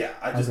 Yeah,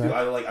 I just do.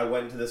 I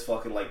went into this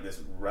fucking like this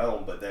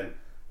realm, but then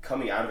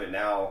coming out of it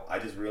now, I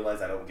just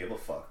realized I don't give a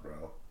fuck,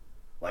 bro.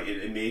 Like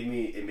it made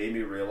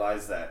me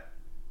realize that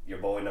your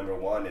boy number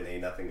one, and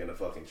ain't nothing gonna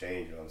fucking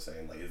change. You know what I'm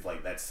saying? Like it's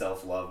like that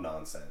self-love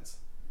nonsense.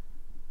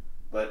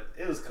 But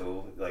it was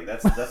cool. Like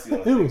that's the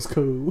only thing. It was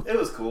cool. It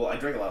was cool. I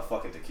drank a lot of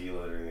fucking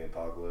tequila during the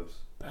apocalypse.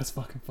 That's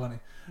fucking funny,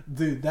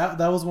 dude. That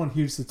was one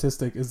huge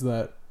statistic is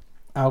that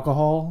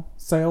alcohol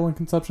sale and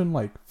consumption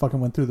like fucking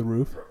went through the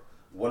roof.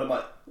 One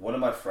of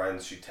my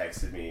friends, she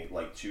texted me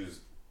like she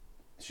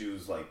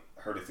was like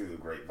heard it through the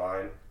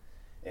grapevine,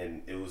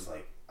 and it was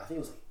like I think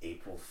it was like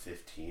April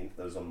 15th.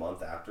 That was a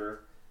month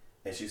after,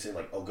 and she was saying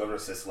like, "Oh, Governor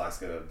Sisolak's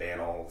gonna ban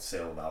all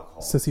sale of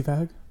alcohol." Sissy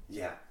fag.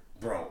 Yeah,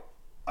 bro.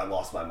 I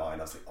lost my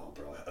mind. I was like, "Oh,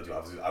 bro,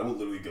 I will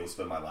literally go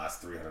spend my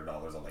last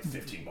 $300 on like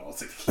 15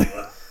 bottles of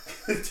tequila."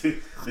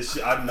 Dude, this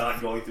shit, I'm not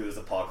going through this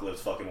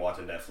apocalypse fucking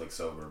watching Netflix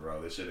sober, bro.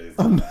 This shit is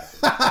not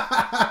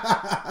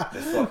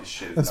happening. This fucking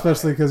shit is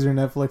especially because you're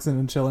Netflixing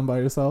and chilling by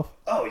yourself.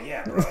 Oh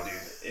yeah, bro, dude.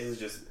 It was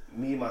just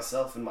me,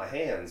 myself, and my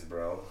hands,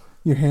 bro.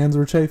 Your hands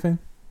were chafing?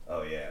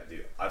 Oh yeah,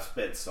 dude. I've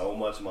spent so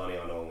much money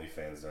on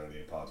OnlyFans during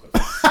the apocalypse.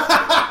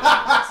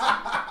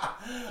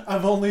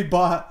 I've only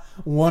bought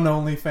one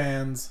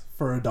OnlyFans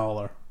for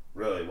 $1.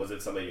 Really? Was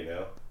it somebody you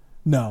know?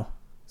 No.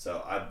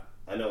 So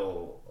I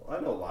know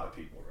a lot of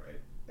people, right?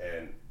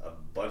 And a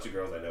bunch of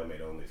girls I know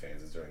made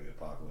OnlyFans during the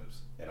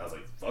apocalypse, and I was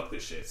like, "Fuck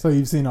this shit." So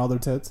you've seen all their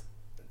tits?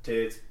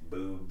 Tits,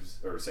 boobs,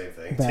 or same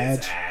thing. Badge.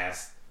 Tits,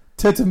 ass.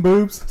 Tits and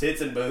boobs.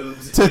 Tits and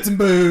boobs. Tits and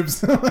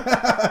boobs.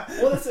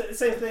 Well, it's the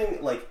same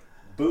thing. Like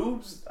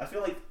boobs, I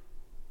feel like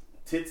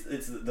tits.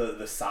 It's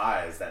the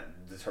size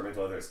that determines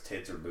whether it's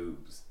tits or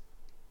boobs.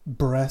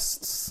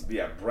 Breasts.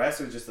 Yeah, breasts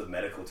are just a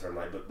medical term,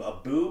 right? But a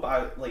boob,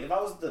 if I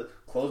was to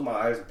close my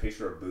eyes and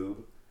picture a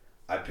boob,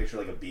 I'd picture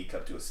like a B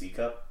cup to a C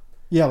cup.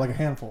 Yeah, like a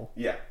handful.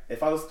 Yeah,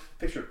 if I was to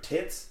picture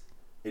tits,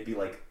 it'd be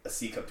like a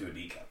C cup to a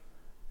D cup.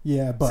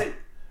 Yeah, but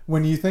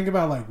when you think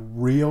about like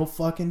real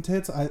fucking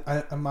tits,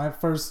 I my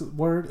first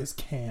word is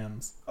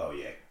cans. Oh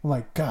yeah. I'm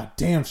like, God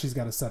damn, she's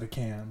got a set of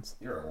cans.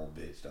 You're an old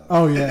bitch, dog.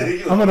 Oh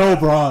yeah, I'm an old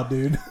broad,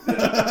 dude.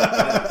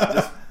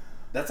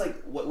 That's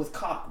like what with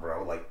cock,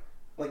 bro. Like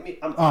me,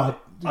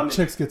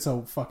 chicks get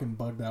so fucking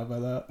bugged out by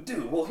that.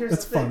 Dude, well here's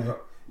it's the thing, funny. bro.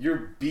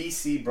 You're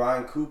BC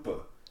Brian Cooper,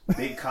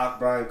 big cock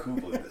Brian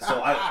Cooper.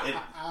 So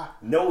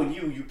knowing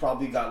you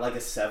probably got like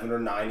a 7 or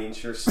 9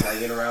 incher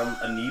slanging around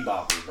a knee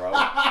bopper, bro.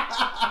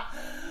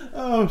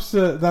 Oh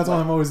shit, that's why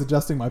I'm always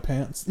adjusting my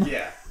pants.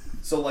 Yeah.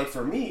 So like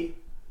for me,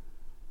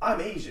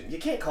 I'm Asian. You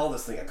can't call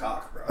this thing a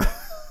cock, bro.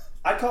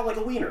 I'd call it like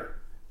a wiener.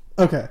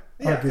 Okay.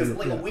 Yeah, because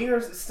like a wiener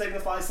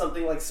signifies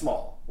something like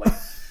small, like.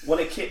 When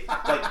a kid,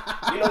 like,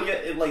 you know,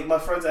 like my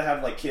friends that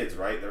have like kids,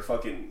 right? They're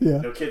fucking,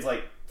 their kid's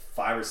like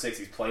 5 or 6.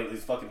 He's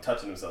fucking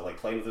touching himself, like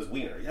playing with his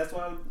wiener. That's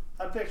what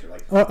I'd picture.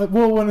 Like,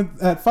 well,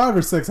 at 5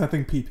 or 6, I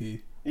think PP.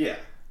 Yeah,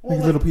 well,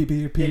 like a little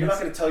PP or penis. Yeah, you're not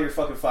gonna tell your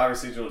fucking 5 or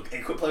 6 year old,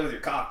 "Hey, quit playing with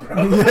your cock,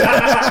 bro."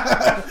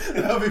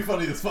 That'd be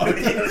funny as fuck.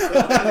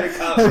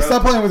 Hey,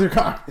 stop playing with your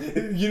cock.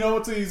 You know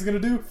what he's gonna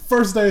do?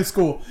 First day of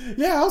school.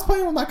 Yeah, I was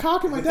playing with my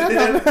cock and my dad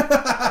got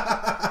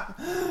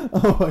it.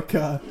 Oh my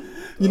god.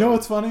 You know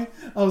what's funny?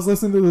 I was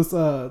listening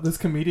to this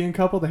comedian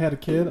couple. They had a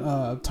kid,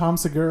 Tom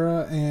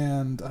Segura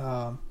and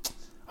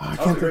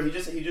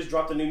he just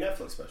dropped a new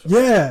Netflix special.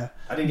 Yeah,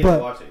 I didn't get to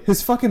watch it yet.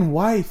 His fucking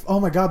wife. Oh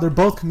my god, they're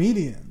both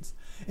comedians,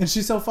 and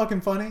she's so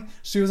fucking funny.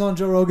 She was on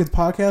Joe Rogan's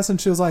podcast, and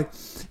she was like,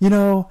 you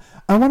know,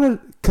 I want to,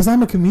 because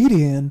I'm a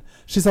comedian.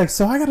 She's like,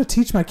 so I got to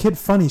teach my kid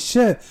funny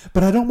shit,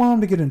 but I don't want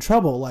him to get in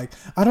trouble. Like,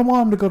 I don't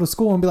want him to go to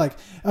school and be like,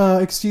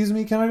 excuse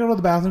me, can I go to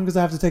the bathroom because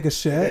I have to take a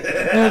shit?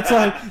 And it's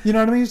like, you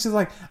know what I mean? She's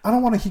like, I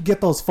don't want to get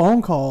those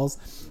phone calls.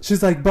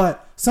 She's like,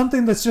 but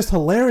something that's just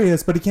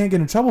hilarious, but he can't get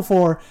in trouble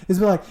for, is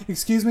be like,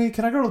 excuse me,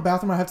 can I go to the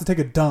bathroom? I have to take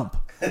a dump.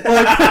 Like,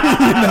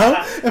 you know?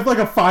 If like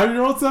a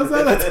 5-year-old says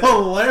that, that's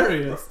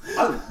hilarious.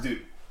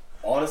 Dude,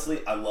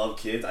 honestly, I love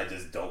kids. I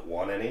just don't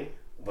want any.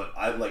 But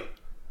I like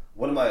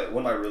one of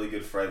my really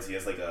good friends. He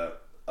has like a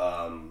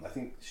I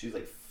think she's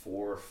like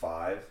 4 or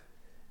 5,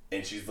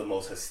 and she's the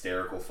most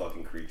hysterical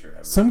fucking creature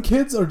ever. Some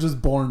kids are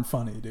just born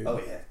funny, dude.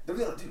 Oh yeah, they're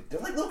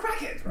like little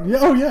crackheads, bro. Yeah.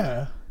 Oh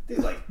yeah. Dude,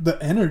 like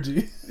the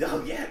energy.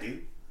 Oh yeah,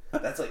 dude.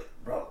 That's like,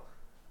 bro.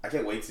 I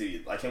can't wait till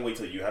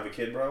you have a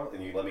kid, bro,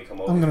 and you let me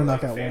come over. I'm gonna for,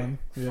 knock like, out one.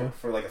 Yeah.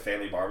 For like a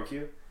family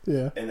barbecue.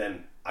 Yeah. And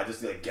then I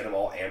just like get them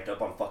all amped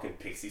up on fucking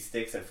pixie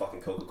sticks and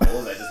fucking Coca-Cola,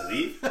 and I just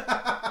leave.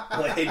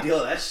 I'm like, hey, deal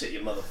with that shit,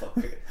 you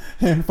motherfucker.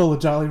 Handful of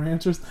Jolly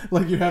Ranchers,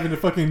 like you're having a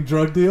fucking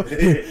drug deal.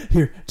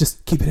 Here,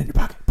 just keep it in your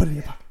pocket. Put it in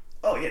your pocket.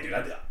 Oh yeah, dude.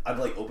 I'd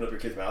like open up your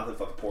kid's mouth and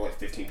fucking pour like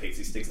 15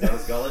 pixie sticks down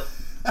his gullet.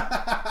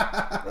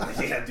 I'm like,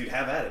 yeah, dude,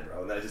 have at it,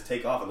 bro. And then I just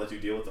take off and let you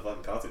deal with the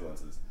fucking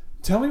consequences.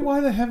 Tell me why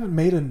they haven't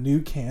made a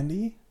new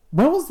candy.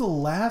 When was the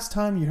last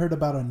time you heard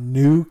about a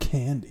new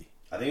candy?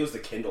 I think it was the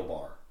Kindle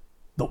bar.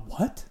 The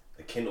what?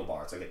 The Kindle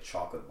bar. It's like a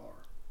chocolate bar.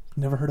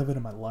 Never heard of it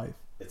in my life.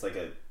 It's like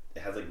it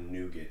has like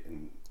nougat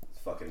and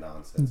fucking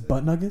nonsense.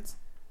 Butt nuggets?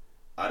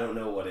 I don't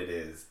know what it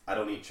is. I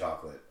don't eat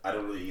chocolate. I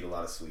don't really eat a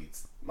lot of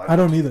sweets. I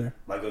don't either.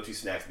 My go-to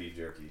snack's beef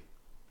jerky.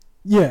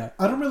 Yeah,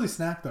 I don't really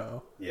snack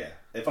though. Yeah,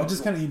 I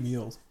just kind of eat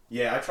meals.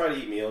 Yeah, I try to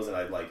eat meals, and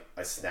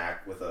I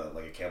snack with a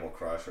Camel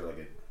Crush or like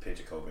a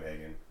pinch of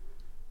Copenhagen.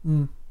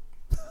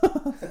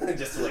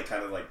 Just to like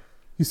kind of like.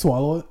 You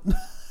swallow it?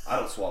 I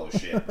don't swallow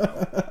shit,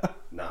 bro.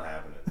 Not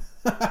happening.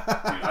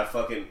 Dude, I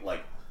fucking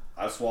like.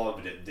 I've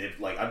swallowed dip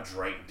like I've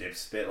drank dip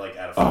spit like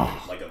at a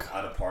fucking,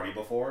 at a party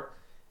before,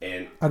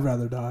 and I'd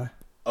rather die.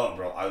 Oh,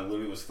 bro, I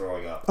literally was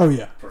throwing up. Oh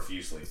yeah,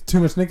 profusely. It's too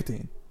much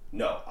nicotine.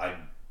 No, I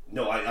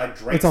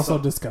drank. It's also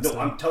disgusting.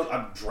 No,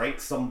 I drank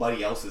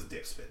somebody else's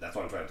dip spit. That's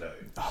what I'm trying to tell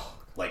you. Oh.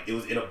 Like it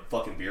was in a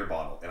fucking beer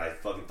bottle, and I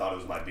fucking thought it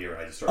was my beer,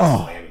 and I just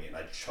started slamming it, and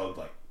I chugged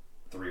like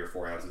 3 or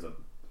 4 ounces of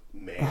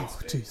man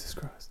spit. Jesus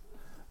Christ,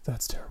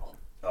 that's terrible.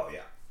 Oh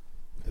yeah,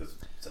 it was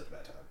such a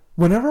bad time.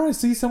 Whenever I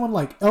see someone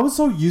I was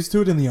so used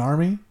to it in the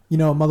army,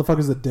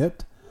 motherfuckers that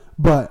dipped,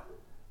 but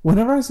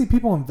whenever I see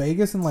people in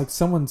Vegas and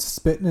someone's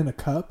spitting in a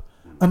cup,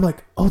 I'm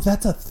like, oh,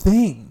 that's a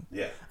thing.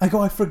 Yeah. I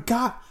go, I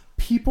forgot.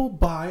 People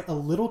buy a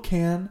little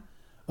can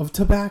of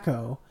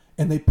tobacco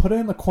and they put it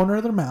in the corner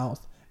of their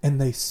mouth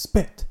and they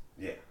spit.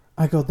 Yeah.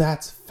 I go,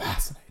 that's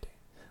fascinating.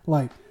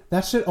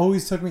 That shit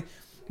always took me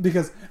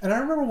because, and I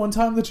remember one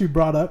time that you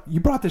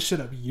brought this shit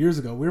up years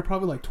ago. We were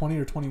probably 20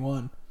 or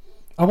 21.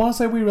 I want to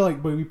say we were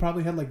but we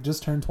probably had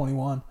just turned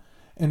 21.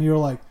 And you were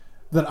like,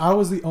 that I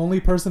was the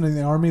only person in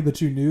the army that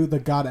you knew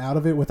that got out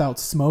of it without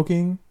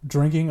smoking,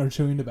 drinking, or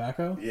chewing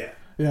tobacco. Yeah.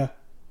 Yeah.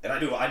 And I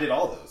did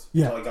all those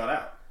until I got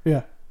out.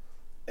 Yeah.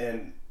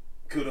 And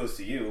kudos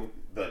to you,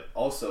 but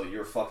also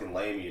you're fucking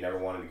lame. You never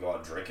wanted to go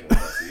out drinking with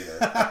us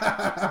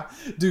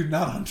either. Dude,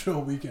 not on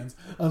drill weekends.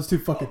 I was too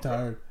fucking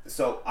tired.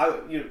 So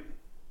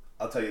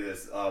I'll tell you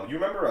this. You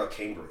remember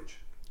Cambridge?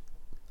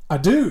 I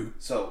do.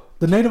 So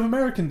the Native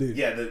American dude.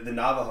 Yeah, the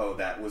Navajo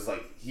that was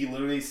he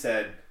literally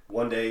said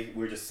one day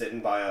we were just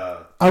sitting by a.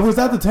 I was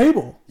at the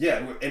table.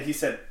 Yeah, and he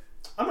said,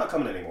 "I'm not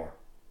coming anymore."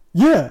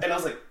 Yeah. And I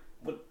was like,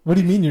 "What? What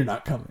do you mean you're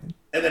not coming?"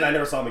 And then I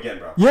never saw him again,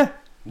 bro. Yeah.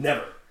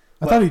 Never.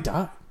 I thought he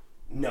died.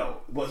 No.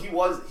 Well, he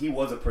was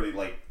a pretty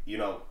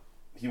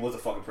he was a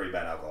fucking pretty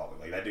bad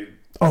alcoholic. Like that dude.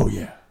 Oh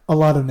yeah, a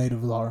lot of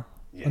natives are.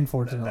 Yeah,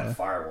 unfortunately. That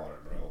firewater,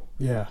 bro.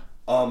 Yeah.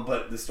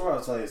 But the story I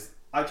was telling you is,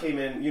 I came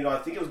in. I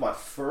think it was my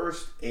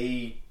first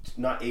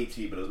not AT,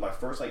 but it was my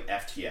first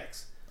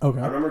FTX. Okay.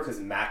 I remember because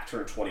Mac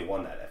turned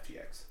 21 that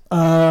FTX.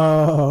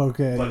 Oh,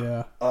 okay, but,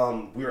 yeah.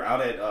 We were out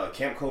at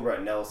Camp Cobra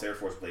at Nellis Air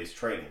Force Base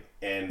training,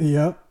 and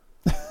yep.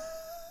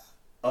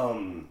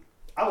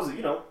 I was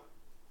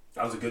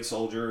I was a good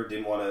soldier.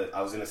 Didn't want to.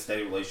 I was in a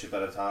steady relationship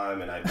at a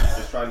time, and I was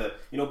just trying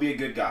to be a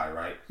good guy,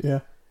 right? Yeah.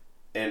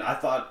 And I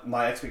thought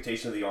my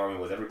expectation of the army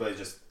was everybody's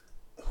just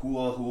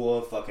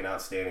hula fucking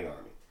outstanding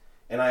army.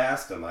 And I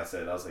asked him. I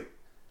was like,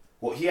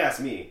 well, he asked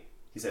me.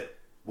 He said,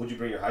 "Would you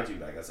bring your hygiene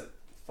bag?" I said,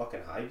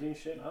 "Fucking hygiene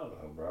shit? I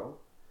don't know, bro."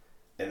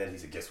 And then he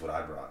said, "Guess what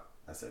I brought?"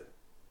 I said,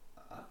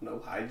 "I don't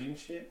know, hygiene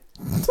shit."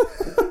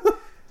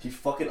 He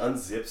fucking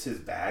unzips his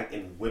bag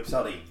and whips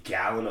out a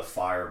gallon of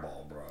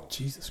Fireball, bro.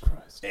 Jesus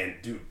Christ.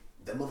 And dude,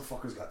 them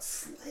motherfuckers got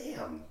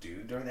slammed,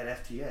 dude, during that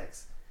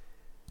FTX.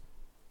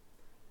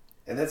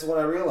 And that's when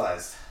I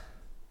realized,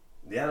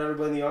 yeah, not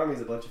everybody in the army is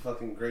a bunch of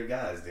fucking great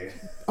guys, dude.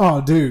 Oh,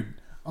 dude.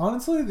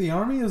 Honestly, the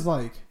army is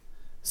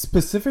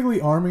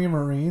specifically Army and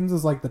Marines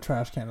is the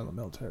trash can of the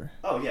military.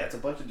 Oh, yeah, it's a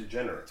bunch of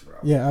degenerates, bro.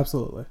 Yeah,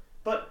 absolutely.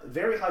 But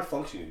very high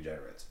functioning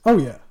degenerates. Oh,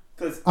 yeah.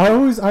 Because I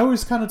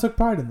always kind of took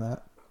pride in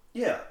that.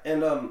 Yeah,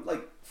 and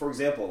for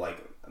example,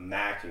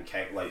 Mac and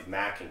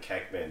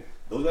Keckman,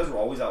 those guys were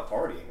always out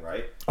partying,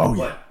 right? Oh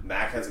yeah. But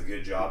Mac has a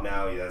good job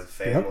now. He has a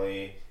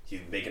family. Yep. He's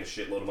making a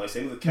shitload of money.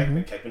 Same with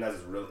Keckman. Mm-hmm. Keckman has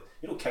his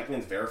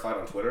Keckman's verified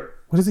on Twitter.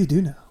 What does he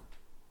do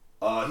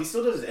now? He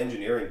still does his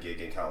engineering gig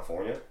in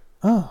California.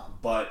 Oh.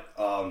 But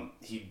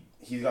he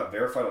got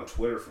verified on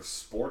Twitter for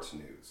sports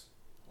news.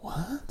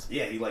 What?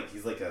 Yeah, he's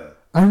like a.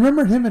 I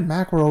remember him and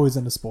Mac were always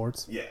into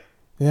sports. Yeah.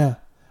 Yeah.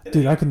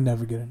 Dude, I could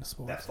never get into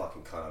sports. That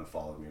fucking cunt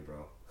unfollowed me,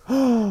 bro.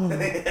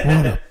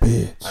 What a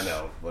bitch. I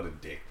know. What a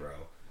dick, bro.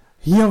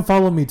 He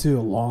unfollowed me too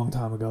a long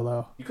time ago,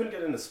 though. You couldn't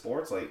get into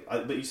sports?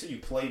 But you said you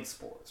played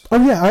sports.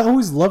 Oh, yeah. I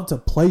always loved to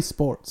play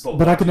sports,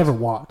 but I could never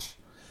watch.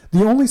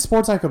 The only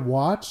sports I could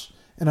watch,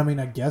 and I mean,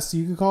 I guess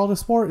you could call it a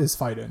sport, is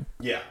fighting.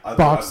 Yeah.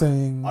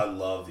 Boxing. I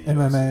love the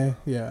MMA.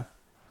 Yeah.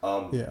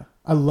 Yeah.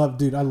 I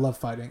love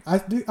fighting.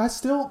 I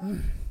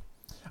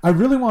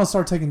really want to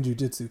start taking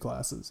jiu-jitsu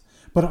classes.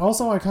 But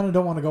also, I kind of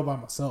don't want to go by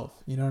myself.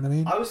 You know what I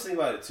mean? I was thinking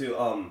about it, too.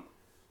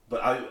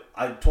 But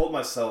I told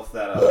myself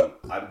that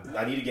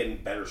I need to get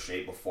in better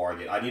shape before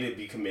I need to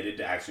be committed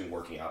to actually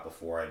working out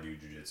before I do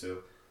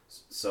jiu-jitsu.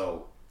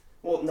 So,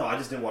 well, no, I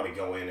just didn't want to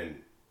go in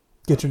and...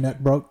 Get your neck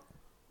broke?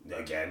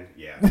 Again,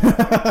 yeah.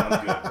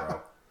 I'm good,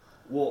 bro.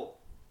 Well,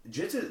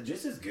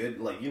 jiu-jitsu is good.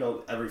 Like, you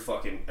know, every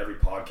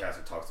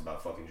podcaster talks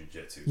about fucking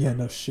jiu-jitsu. Yeah,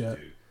 no shit.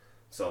 Dude.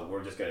 So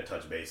we're just going to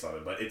touch base on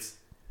it. But it's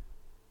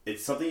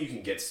something you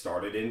can get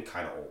started in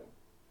kind of old.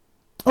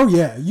 Oh,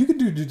 yeah. You can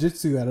do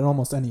jiu-jitsu at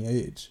almost any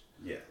age.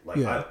 Yeah,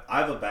 I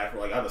have a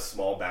background. Like I have a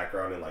small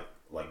background in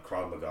like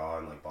Krav Maga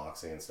and like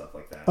boxing and stuff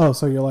like that. Oh,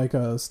 so you're like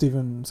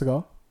Steven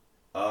Seagal?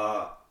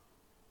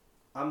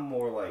 I'm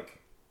more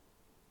like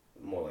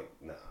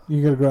nah.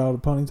 You gonna grow out a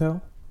ponytail?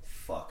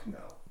 Fuck no,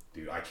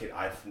 dude. I can't.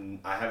 I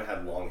haven't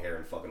had long hair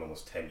in fucking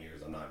almost 10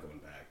 years. I'm not going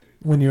back, dude.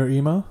 When you were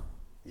emo?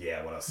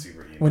 Yeah, when I was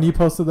super emo. When you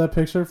posted that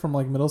picture from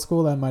like middle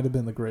school, that might have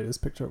been the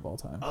greatest picture of all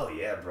time. Oh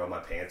yeah, bro. My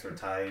pants were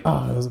tight.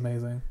 Oh, it was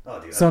amazing. Oh,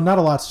 dude. So not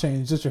a lot's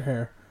changed, just your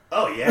hair.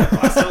 Oh, yeah, bro.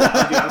 I'm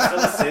still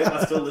a simp.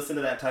 I still listen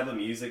to that type of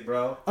music,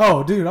 bro.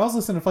 Oh, dude, I was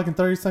listening to fucking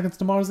 30 Seconds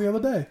to Mars the other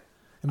day.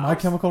 In My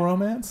Chemical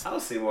Romance. I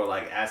was saying more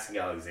like Asking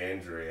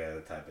Alexandria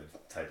type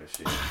of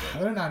shit.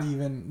 They're not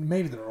even,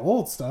 maybe their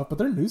old stuff, but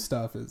their new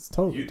stuff is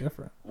totally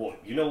different. Well,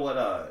 you know what,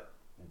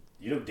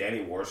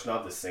 Danny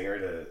Warshnob, the singer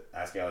to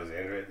Asking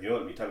Alexandria, you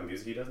know what type of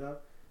music he does now?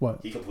 What?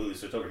 He completely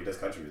switched over. He does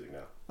country music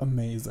now.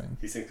 Amazing.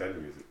 He sings country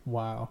music.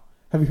 Wow.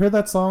 Have you heard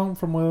that song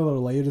from one of their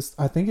latest,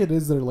 I think it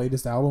is their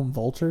latest album,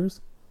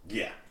 Vultures?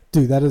 Yeah.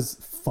 Dude, that is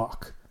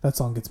fuck. That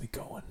song gets me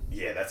going.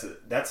 Yeah,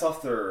 that's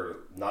off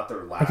not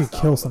their last. I could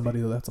kill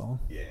somebody with that song.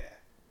 Yeah.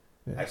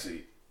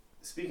 Actually,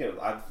 speaking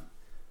of,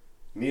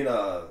 me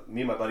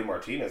and my buddy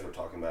Martinez were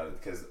talking about it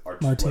because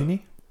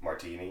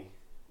Martini.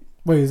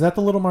 Wait, is that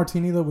the little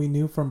Martini that we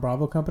knew from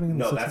Bravo Company?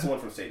 No, that's the one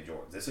from St.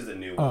 George. This is a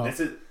new one. This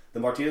is the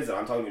Martinez that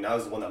I'm talking to now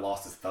is the one that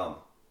lost his thumb.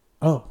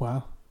 Oh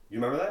wow. You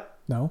remember that?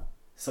 No.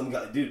 Some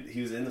guy, dude,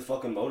 he was in the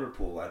fucking motor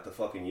pool at the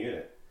fucking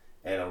unit,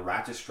 and a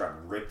ratchet strap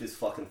ripped his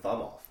fucking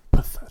thumb off.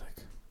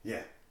 Pathetic.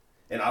 Yeah.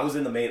 And I was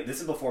in the main... This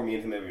is before me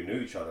and him ever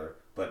knew each other.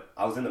 But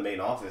I was in the main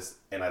office,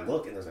 and I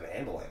look, and there's an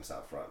ambulance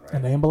out front, right?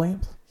 An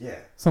ambulance? Yeah.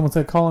 Someone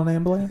said call an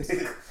ambulance?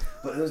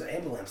 But there was an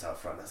ambulance out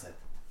front, and I said,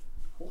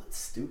 what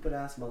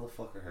stupid-ass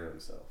motherfucker hurt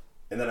himself?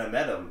 And then I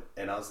met him,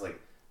 and I was, like,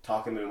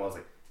 talking to him. I was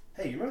like,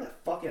 hey, you remember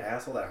that fucking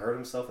asshole that hurt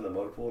himself in the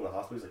motor pool in the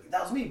hospital? He's like,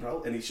 that was me,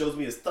 bro. And he shows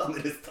me his thumb,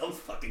 and his thumb's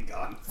fucking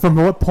gone. From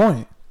what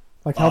point?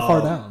 Like, how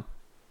far down?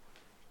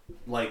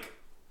 Like...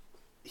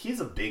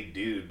 He's a big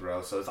dude,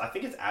 bro. So I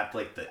think it's at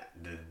like the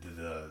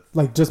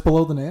like just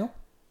below the nail.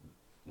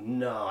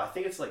 No, I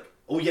think it's like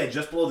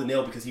just below the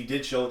nail because he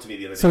did show it to me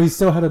the other day. So he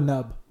still had a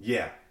nub.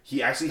 Yeah,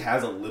 he actually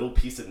has a little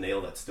piece of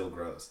nail that still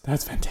grows.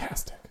 That's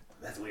fantastic.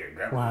 That's weird.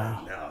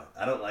 Wow. No,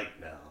 I don't like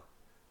no.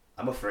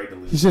 I'm afraid to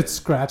lose. He should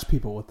scratch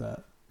people with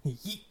that.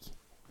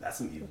 That's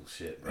some evil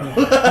shit, bro.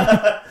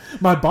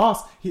 My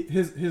boss,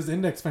 his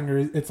index finger,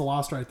 it's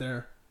lost right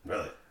there.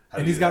 Really?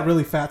 And he's got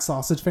really fat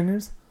sausage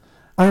fingers.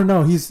 I don't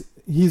know.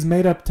 He's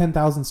made up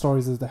 10,000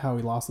 stories as to how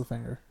he lost the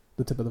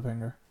tip of the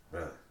finger.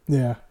 Really?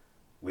 Yeah.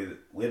 We had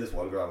this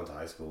one girl I went to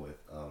high school with.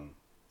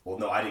 Well,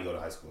 no, I didn't go to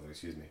high school with her.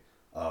 Excuse me.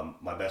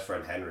 My best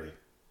friend Henry,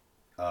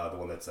 the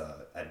one that's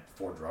at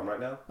Fort Drum right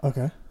now.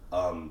 Okay.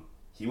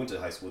 He went to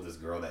high school with this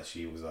girl that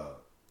she was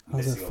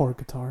missing. Fort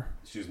guitar.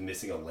 She was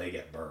missing a leg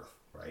at birth,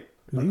 right?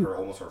 Like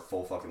almost her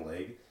full fucking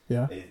leg.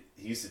 Yeah. And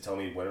he used to tell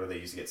me whenever they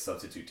used to get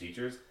substitute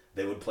teachers,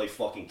 they would play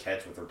fucking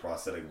catch with her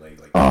prosthetic leg.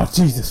 Like, oh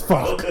Jesus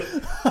fuck!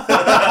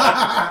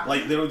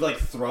 Like they would like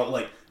throw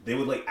like they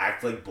would like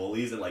act like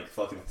bullies and like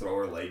fucking throw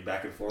her leg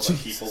back and forth, like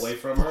keep away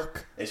from her,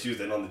 and she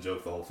was in on the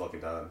joke the whole fucking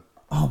time.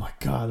 Oh my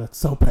god, that's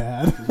so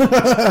bad,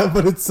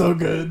 but it's so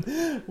good.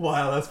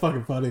 Wow, that's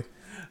fucking funny.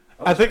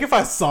 I think if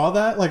I saw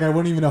that, like, I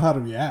wouldn't even know how to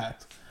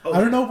react.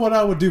 I don't know what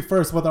I would do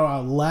first, whether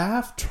I'd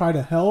laugh, try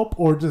to help,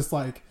 or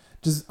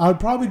I would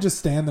probably just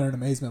stand there in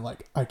amazement,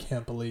 like, I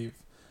can't believe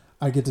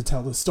I get to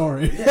tell this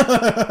story.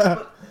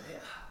 But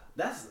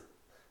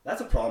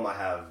that's a problem I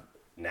have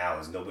now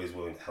is nobody's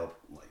willing to help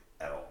like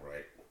at all,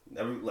 right?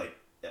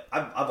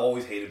 I've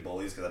always hated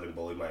bullies because I've been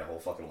bullied my whole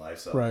fucking life.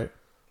 So right,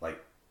 like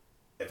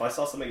if I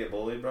saw somebody get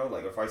bullied, bro,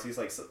 like if I see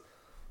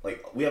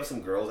like we have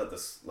some girls at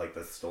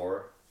the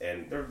store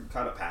and they're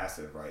kind of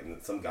passive, right?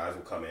 And some guys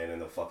will come in and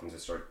they'll fucking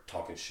just start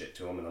talking shit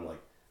to them, and I'm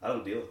like, I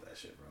don't deal with that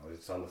shit, bro.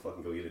 It's time to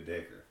fucking go eat a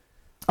dick or.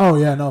 Oh,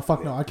 yeah, no,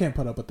 fuck no. I can't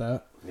put up with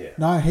that. Yeah.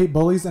 No, I hate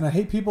bullies, and I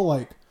hate people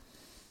like...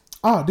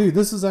 Oh, dude,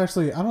 this is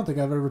actually... I don't think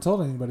I've ever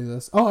told anybody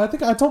this. Oh, I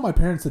think I told my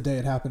parents the day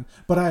it happened,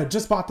 but I had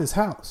just bought this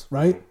house,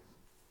 right?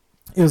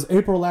 It was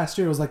April last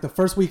year. It was like the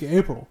first week of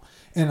April,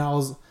 and I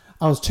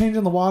was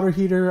changing the water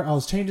heater, I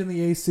was changing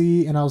the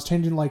AC, and I was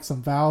changing like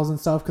some valves and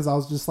stuff because I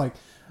was just like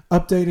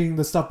updating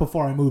the stuff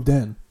before I moved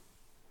in.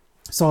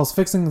 So I was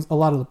fixing a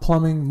lot of the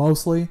plumbing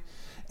mostly,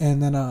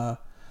 and then I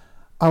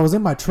was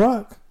in my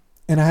truck,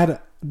 and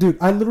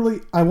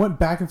I went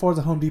back and forth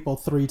to Home Depot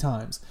 3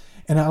 times,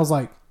 and I was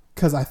like,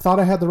 because I thought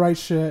I had the right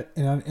shit,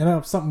 and I ended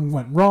up something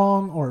went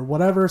wrong or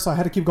whatever, so I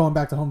had to keep going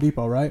back to Home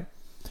Depot, right?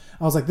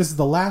 I was like, this is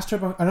the last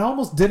trip, and I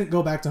almost didn't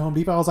go back to Home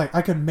Depot. I was like,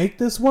 I can make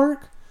this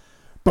work,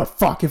 but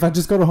fuck, if I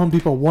just go to Home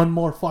Depot one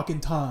more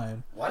fucking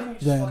time. Why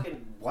didn't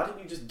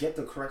you just get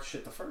the correct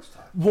shit the first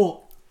time?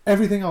 Well,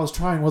 everything I was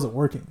trying wasn't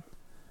working.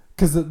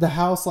 Because the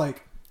house,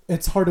 like,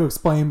 it's hard to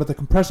explain, but the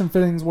compression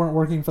fittings weren't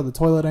working for the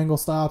toilet angle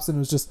stops,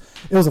 and it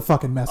was a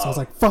fucking mess. I was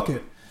like, fuck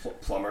it.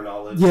 Plumber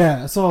knowledge.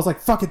 Yeah, so I was like,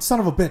 fuck it, son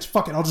of a bitch,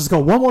 fuck it. I'll just go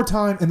one more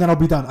time, and then I'll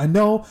be done. I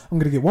know I'm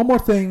going to get one more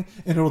thing,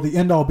 and it'll the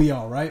end all be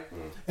all, right?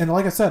 And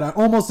like I said, I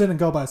almost didn't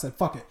go, but I said,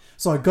 fuck it.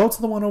 So I go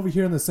to the one over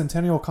here in the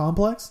Centennial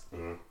Complex,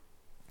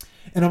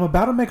 and I'm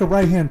about to make a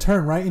right-hand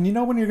turn, right? And you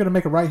know when you're going to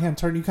make a right-hand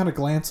turn, you kind of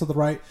glance to the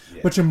right,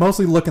 but you're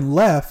mostly looking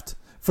left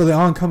for the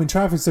oncoming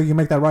traffic, so you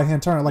make that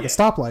right-hand turn like a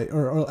stoplight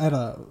or at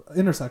a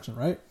intersection,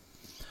 right?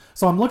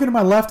 So I'm looking to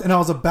my left, and I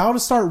was about to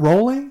start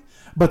rolling,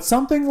 but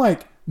something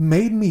like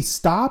made me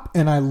stop,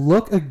 and I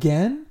look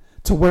again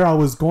to where I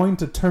was going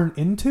to turn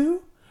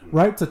into,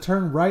 right? To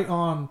turn right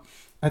on,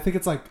 I think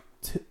it's like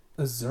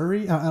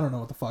Azuri? I don't know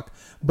what the fuck.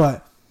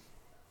 But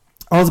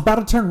I was about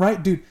to turn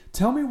right. Dude,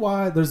 tell me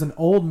why there's an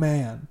old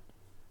man.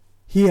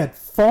 He had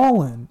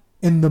fallen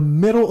in the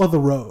middle of the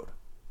road.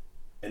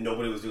 And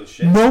nobody was doing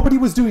shit? Nobody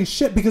was doing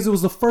shit because it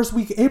was the first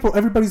week of April.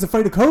 Everybody's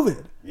afraid of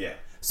COVID. Yeah.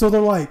 So they're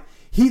like,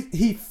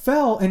 he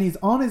fell and he's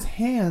on his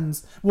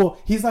hands.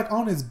 Well, he's like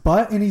on his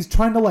butt and he's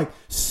trying to like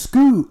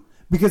scoot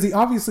because he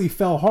obviously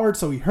fell hard,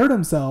 so he hurt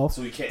himself.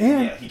 So he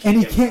can't.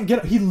 He can't get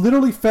up. He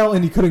literally fell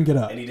and he couldn't get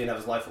up. And he didn't have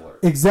his life alert.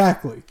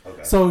 Exactly.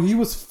 Okay. So he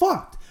was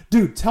fucked,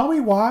 dude. Tell me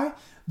why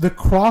the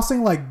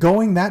crossing, like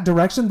going that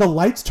direction, the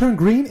lights turn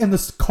green and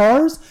the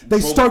cars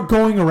start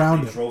going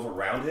around him. Drove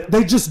around him.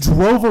 They just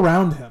drove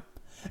around him,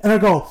 and I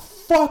go,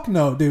 fuck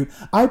no, dude.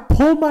 I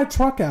pulled my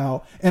truck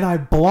out and I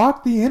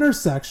blocked the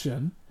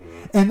intersection.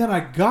 And then I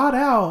got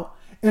out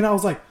and I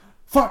was like,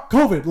 fuck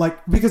COVID.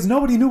 Like, because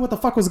nobody knew what the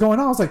fuck was going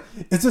on. I was like,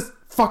 it's just,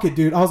 fuck it,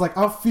 dude. I was like,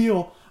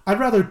 I'd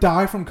rather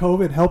die from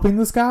COVID helping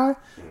this guy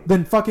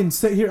than fucking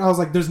sit here. I was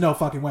like, there's no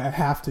fucking way. I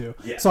have to.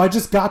 Yeah. So I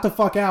just got the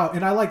fuck out.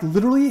 And I like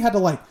literally had to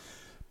like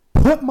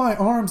put my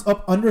arms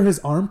up under his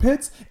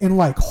armpits and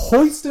like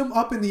hoist him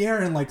up in the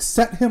air and like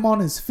set him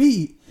on his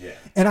feet. Yeah.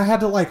 And I had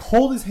to like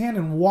hold his hand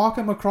and walk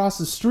him across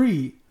the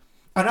street.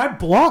 And I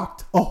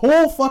blocked a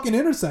whole fucking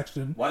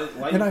intersection. Why did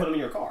you put him in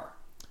your car?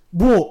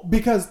 Well,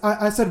 because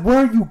I said, where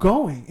are you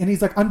going? And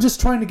he's like, I'm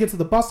just trying to get to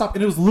the bus stop.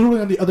 And it was literally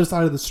on the other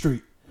side of the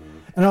street.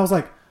 And I was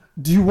like,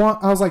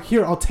 I was like,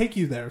 here, I'll take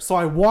you there. So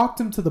I walked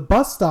him to the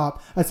bus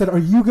stop. I said, are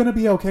you going to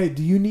be okay?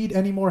 Do you need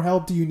any more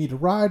help? Do you need a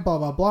ride? Blah,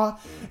 blah, blah.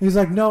 And he's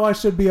like, no, I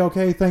should be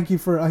okay. Thank you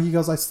for, he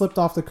goes, I slipped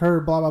off the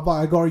curb, blah, blah, blah.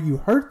 I go, are you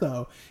hurt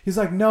though? He's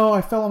like, no,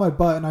 I fell on my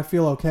butt and I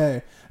feel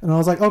okay. And I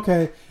was like,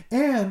 okay.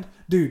 And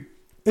dude,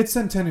 it's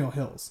Centennial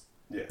Hills.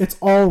 Yeah. It's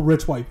all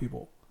rich white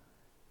people.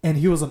 And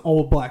he was an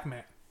old black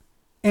man.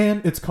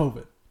 And it's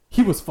COVID.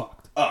 He was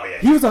fucked. Oh,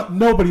 yeah.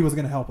 Nobody was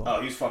going to help him.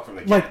 Oh, he was fucked from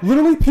the get. Like,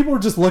 literally, people were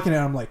just looking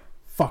at him like,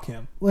 fuck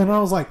him. And I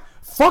was like,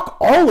 fuck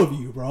all of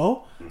you,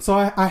 bro. So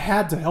I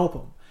had to help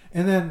him.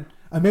 And then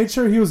I made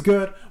sure he was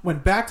good,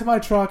 went back to my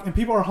truck, and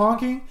people were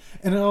honking.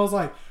 And then I was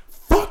like,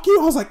 fuck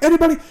you. I was like,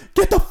 anybody,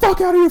 get the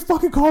fuck out of your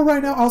fucking car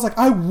right now. I was like,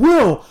 I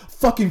will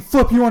fucking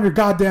flip you on your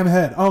goddamn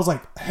head. I was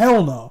like,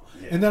 hell no.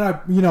 Yeah. And then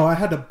I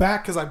had to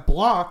back because I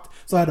blocked.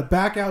 So I had to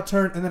back out,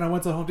 turn, and then I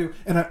went to the Home Depot.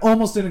 And I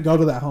almost didn't go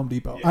to that Home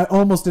Depot. Yeah. I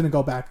almost didn't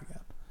go back again.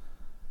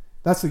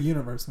 That's the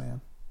universe, man.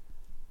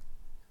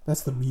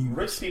 That's the muse.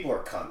 Rich people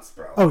are cunts,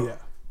 bro. Oh, yeah.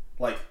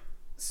 Like,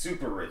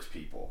 super rich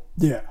people.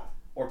 Yeah.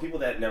 Or people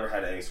that never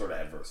had any sort of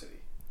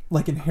adversity.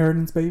 Like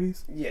inheritance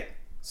babies? Yeah.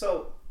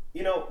 So,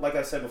 like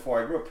I said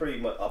before, I grew up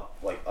pretty much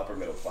upper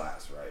middle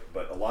class, right?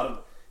 But a lot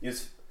of...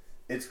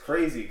 It's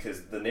crazy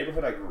because the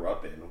neighborhood I grew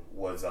up in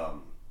was...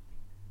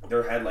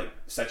 there had like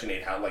Section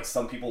 8 house, like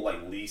some people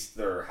like leased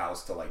their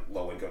house to like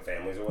low income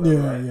families or whatever.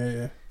 Yeah, right?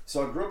 yeah.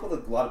 So I grew up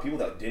with a lot of people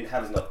that didn't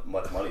have as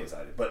much money as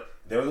I did, but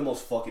they were the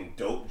most fucking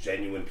dope,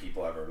 genuine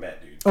people I ever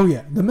met, dude. Oh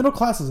yeah, the middle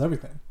class is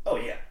everything. Oh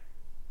yeah,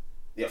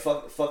 yeah.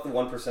 Fuck the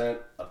 1%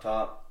 up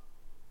top.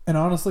 And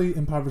honestly,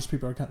 impoverished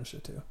people are kind of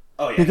shit too.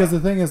 Oh yeah. Because the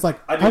thing is, like,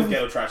 I do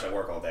ghetto trash at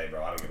work all day,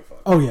 bro. I don't give a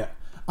fuck. Oh yeah,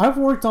 I've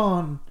worked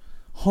on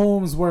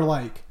homes where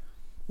like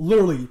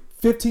literally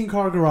 15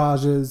 car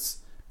garages,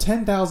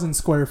 10,000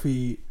 square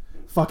feet.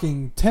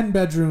 Fucking 10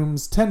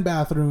 bedrooms, 10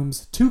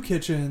 bathrooms, 2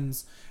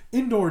 kitchens,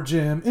 indoor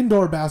gym,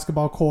 indoor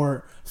basketball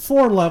court,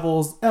 4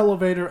 levels,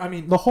 elevator. I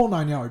mean, the whole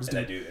 9 yards,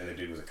 dude. And the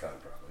dude was a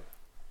cunt, probably.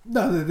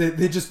 No,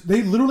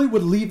 they literally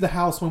would leave the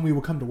house when we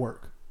would come to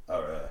work.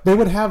 Oh, really? They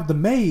would have the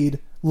maid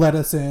let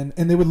us in,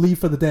 and they would leave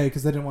for the day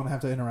because they didn't want to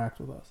have to interact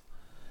with us.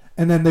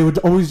 and then they would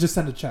always just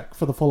send a check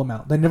for the full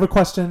amount. They never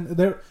questioned.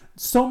 There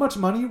so much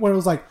money where it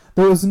was like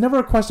there was never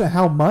a question of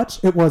how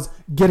much. It was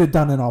get it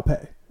done and I'll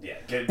pay. Yeah,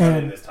 get it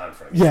done in this time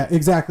frame. Yeah,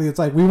 exactly. It's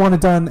like we want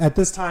it done at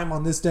this time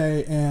on this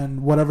day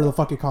and whatever the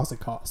fuck it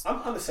costs.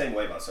 I'm the same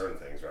way about certain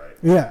things, right?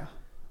 Yeah.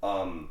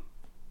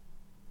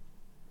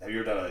 Have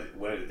you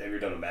ever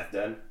done a meth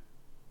den?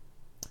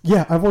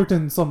 Yeah, I've worked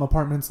in some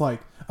apartments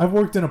like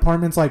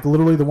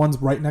literally the ones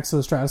right next to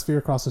the Stratosphere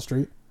across the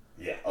street.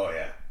 Yeah. Oh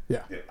yeah.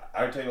 Yeah. Dude,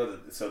 I would tell you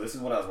so this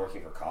is when I was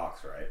working for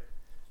Cox, right?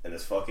 And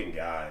this fucking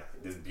guy,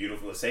 this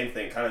beautiful, the same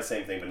thing,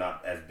 but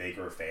not as big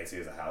or fancy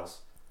as a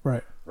house.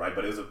 Right. Right,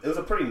 but it was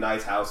a pretty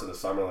nice house in the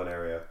Summerlin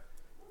area,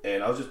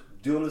 and I was just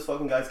doing this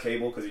fucking guy's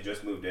cable because he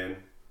just moved in,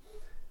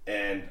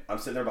 and I'm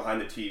sitting there behind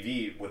the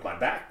TV with my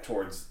back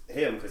towards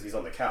him because he's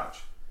on the couch.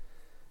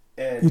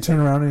 And you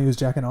turn around and he was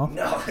jacking off.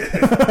 No, dude,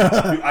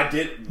 I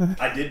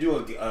did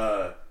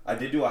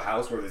do a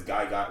house where this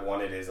guy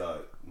wanted his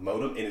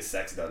modem in his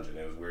sex dungeon.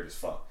 It was weird as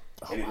fuck.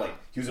 And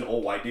he was an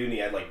old white dude, and he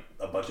had like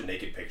a bunch of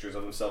naked pictures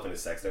of himself in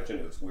his sex dungeon.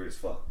 It was weird as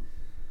fuck.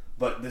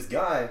 But this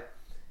guy,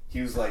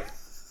 he was like,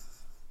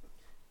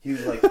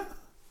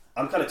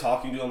 I'm kind of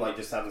talking to him, like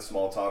just having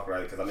small talk,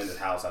 right? Because I'm in this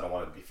house, I don't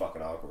want it to be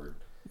fucking awkward.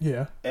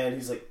 Yeah. And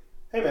he's like,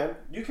 hey man,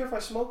 do you care if I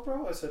smoke,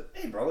 bro? I said,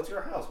 hey bro, it's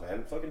your house,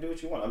 man. Fucking do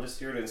what you want. I'm just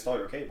here to install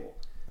your cable.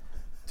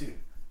 Dude,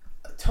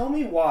 tell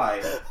me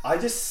why I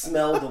just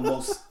smell the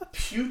most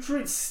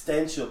putrid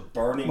stench of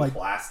burning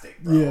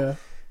plastic, bro. Yeah.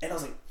 And I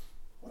was like,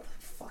 what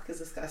the fuck is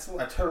this guy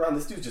smoking? I turn around,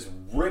 this dude's just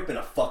ripping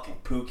a fucking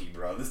pookie,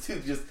 bro. This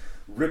dude's just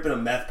ripping a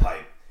meth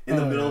pipe in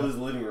the middle of his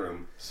living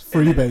room.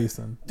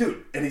 Freebasing.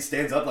 Dude, and he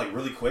stands up like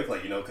really quick,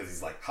 like, you know, because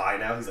he's like high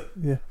now. He's like,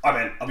 yeah. Oh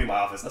man, I'll be in my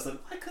office. I was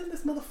like, why couldn't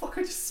this motherfucker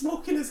just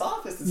smoke in his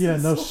office? Yeah,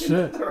 no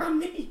shit. Around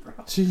me, bro.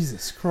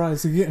 Jesus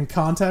Christ, you getting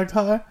contact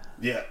high?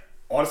 Yeah.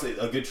 Honestly,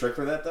 a good trick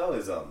for that though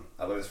is I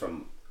learned this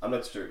from, I'm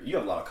not sure, you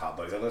have a lot of cop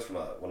buddies. I learned this from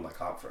one of my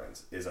cop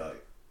friends, is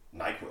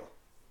NyQuil.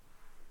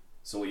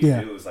 So what you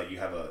do is like you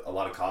have a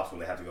lot of cops when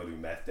they have to go do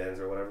meth dens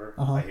or whatever.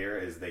 I hear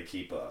is they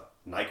keep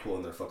NyQuil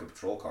in their fucking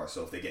patrol car.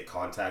 So if they get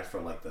contact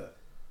from like the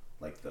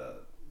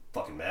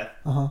fucking meth,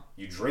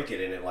 you drink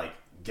it and it like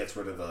gets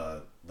rid of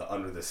the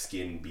under the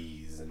skin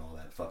bees and all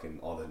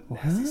the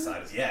nasty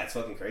side. Yeah, it's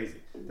fucking crazy.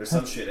 There's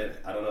some shit in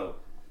it. I don't know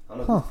who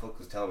the fuck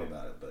was telling me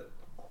about it, but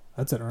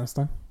that's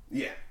interesting.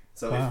 Yeah.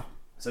 So wow.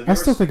 I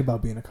still think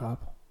about being a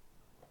cop.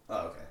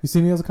 Oh, okay. You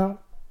see me as a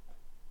cop?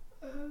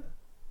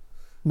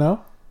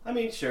 No? I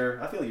mean,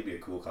 sure. I feel like you'd be a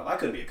cool cop. I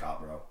couldn't be a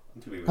cop, bro.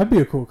 I'm too big. I'd be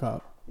a cool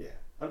cop. Yeah.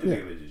 I'm too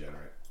big of a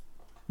degenerate.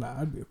 Nah,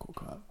 I'd be a cool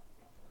cop.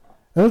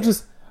 I would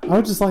just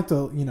like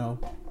to, you know,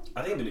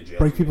 I think I've been to jail.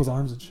 Break people's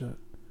arms and shit.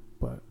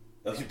 But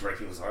oh, you break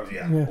people's arms?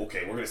 Yeah.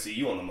 Okay, we're gonna see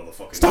you on the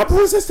motherfucking. Stop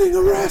resisting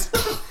arrest!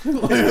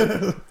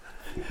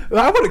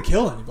 I wouldn't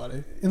kill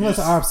anybody unless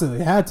I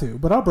absolutely had to,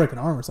 but I'll break an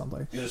arm or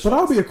something. But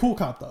I'll be a cool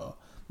cop though.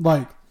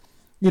 Like,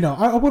 you know,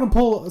 I wouldn't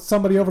pull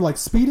somebody over like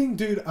speeding,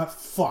 dude.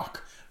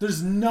 Fuck.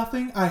 There's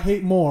nothing I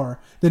hate more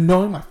than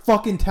knowing my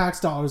fucking tax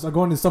dollars are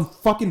going to some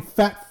fucking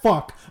fat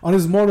fuck on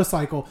his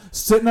motorcycle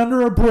sitting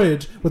under a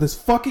bridge with his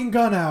fucking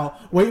gun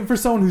out waiting for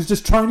someone who's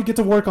just trying to get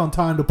to work on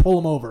time to pull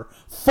him over.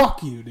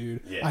 Fuck you,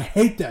 dude. Yeah. I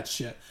hate that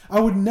shit.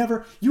 I would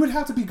never... You would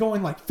have to be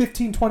going like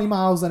 15, 20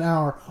 miles an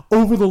hour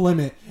over the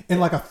limit in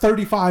like a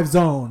 35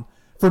 zone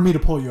for me to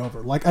pull you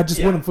over. Like, I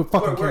just wouldn't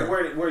fucking care.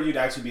 Where you'd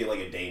actually be like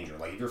a danger.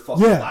 Like, if you're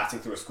fucking blasting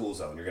through a school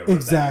zone, you're gonna rip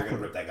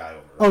that guy over.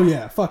 Right? Oh,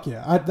 yeah. Fuck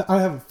yeah.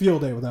 I have a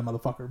field day with that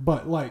motherfucker.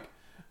 But, like,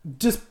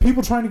 just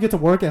people trying to get to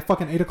work at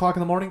fucking 8 o'clock in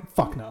the morning?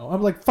 Fuck no.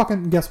 I'm like,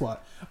 fucking, guess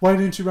what? Why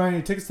didn't you write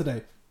any tickets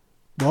today?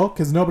 Well,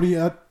 because nobody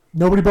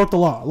broke the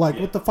law. Like,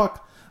 what the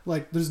fuck?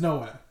 Like, there's no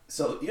way.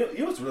 So, you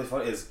know what's really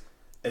funny is,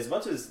 as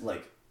much as,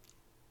 like,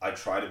 I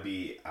try to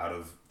be out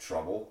of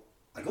trouble,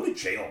 I go to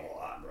jail a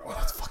lot, bro.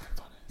 That's fucking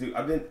funny. Dude,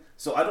 I've been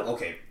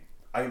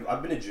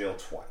in jail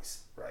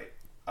twice, right?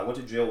 I went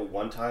to jail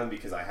one time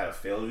because I had a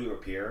failure to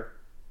appear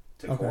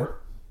to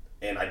court,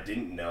 and I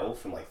didn't know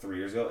from like 3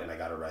 years ago, and I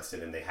got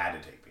arrested, and they had to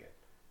take me in.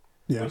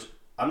 Yeah. Which,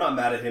 I'm not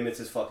mad at him, it's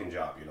his fucking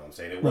job, you know what I'm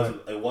saying?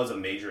 It was a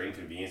major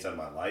inconvenience out of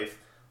my life,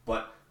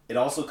 but it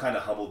also kind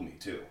of humbled me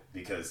too,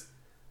 because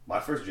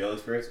my first jail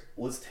experience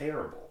was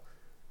terrible.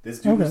 This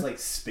dude was like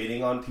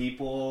spitting on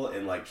people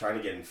and like trying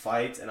to get in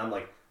fights, and I'm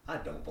like, I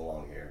don't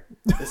belong here.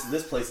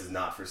 This place is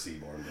not for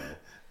Seaborn, bro.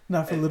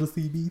 Not for little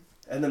CB.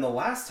 And then the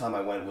last time I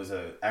went was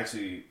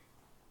actually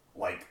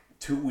like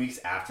 2 weeks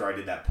after I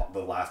did the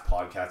last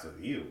podcast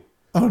with you.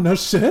 Oh no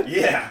shit!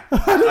 Yeah,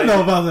 I didn't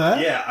know about that.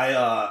 Yeah,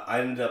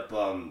 I ended up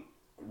I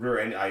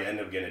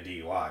ended up getting a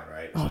DUI,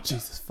 right? Oh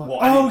Jesus fuck!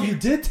 Well, you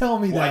did tell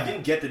me that. Well, I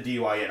didn't get the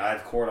DUI yet. I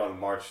have court on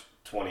March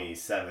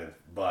 27th,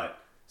 but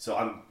so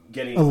I'm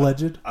getting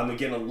alleged. I'm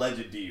getting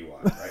alleged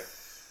DUI, right?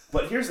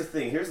 But here's the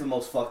thing. Here's the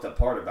most fucked up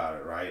part about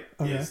it, right?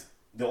 Okay. Is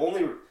the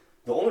only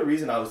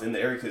reason I was in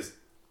the area because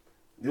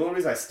the only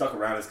reason I stuck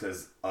around is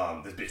because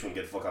this bitch wouldn't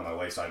get the fuck out of my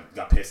way, so I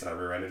got pissed and I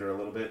rear-ended her a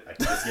little bit. I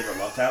just gave her a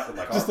love tap with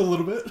my car. Just a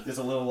little bit? Just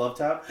a little love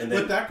tap. And then,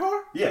 with that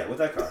car? Yeah, with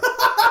that car.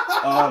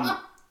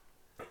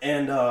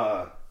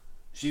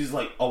 she's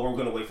like, oh, we're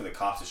gonna wait for the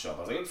cops to show up.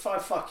 I was like, fine,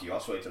 fuck you. I'll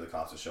just wait till the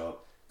cops to show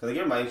up. Because I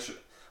gave her my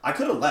I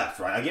could have left,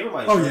 right? I gave her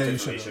my insurance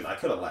information. I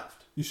could have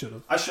left. You should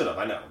have. I should have.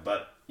 I know,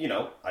 but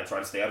I tried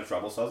to stay out of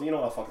trouble. So I was like,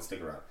 I'll fucking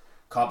stick around.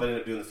 Cop ended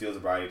up doing the field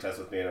sobriety test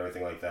with me and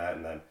everything like that,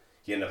 and then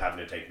he ended up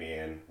having to take me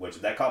in. Which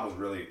that cop was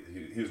really,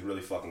 he was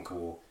really fucking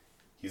cool.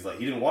 He's like,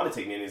 he didn't want to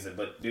take me in. He said,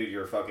 but dude,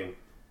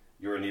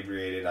 you're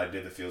inebriated. I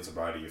did the field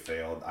sobriety. You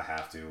failed. I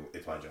have to.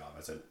 It's my job.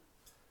 I said,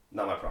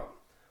 not my problem.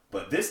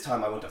 But this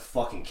time I went to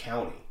fucking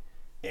county,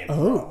 and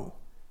bro,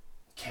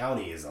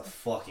 county is a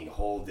fucking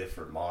whole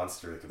different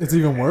monster. It's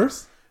even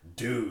worse,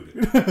 dude.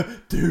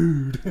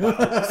 Dude.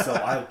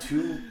 So I have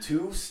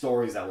two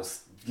stories that will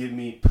give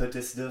me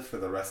puttistive for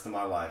the rest of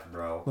my life,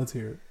 bro. Let's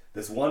hear it.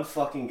 This one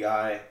fucking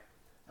guy,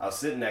 I was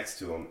sitting next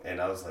to him,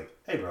 and I was like,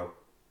 hey, bro,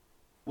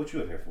 what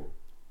you in here for?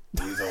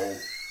 And he's old.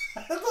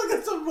 Like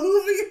it's a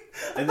movie.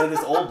 And then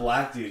this old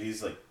black dude,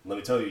 he's like, let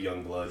me tell you,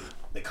 young blood,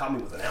 they caught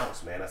me with an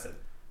ounce, man. I said,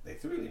 they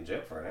threw you in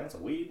jail for an ounce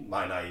of weed?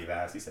 My naive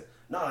ass. He said,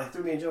 no, they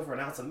threw me in jail for an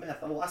ounce of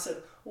meth. I said,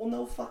 well,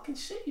 no fucking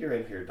shit, you're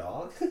in here,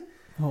 dog.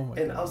 Oh my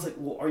God. I was like,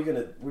 well,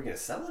 we're gonna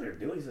sell it or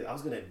do it? He's like, I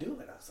was gonna do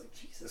it. I was like,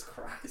 Jesus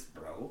Christ,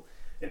 bro.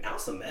 An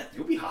ounce of meth,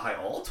 you'll be high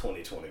all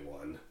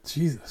 2021.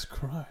 Jesus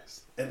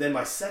Christ. And then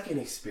my second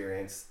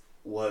experience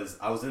was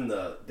I was in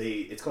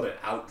it's called an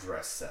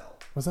outdress cell.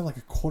 Was that like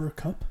a quarter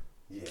cup?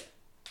 Yeah.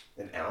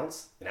 An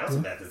ounce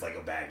of meth is like a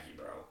baggie,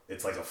 bro.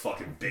 It's like a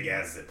fucking big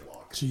ass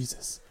Ziploc.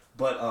 Jesus.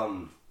 But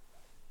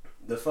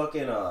the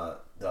fucking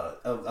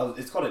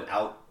it's called an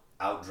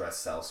outdress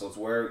cell. So it's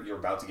where you're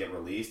about to get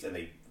released and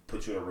they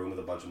put you in a room with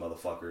a bunch of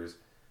motherfuckers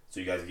so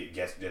you guys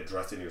get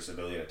dressed in your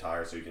civilian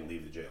attire so you can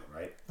leave the jail,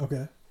 right?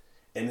 Okay.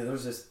 And then it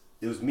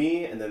was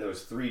me and then there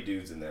was 3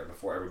 dudes in there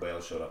before everybody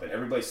else showed up. And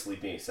everybody's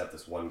sleeping except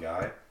this one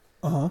guy.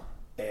 Uh-huh.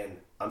 And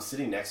I'm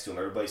sitting next to him.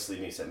 Everybody's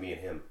sleeping except me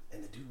and him.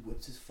 And the dude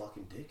whips his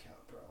fucking dick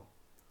out, bro.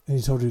 And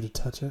he told you to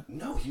touch it?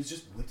 No, he was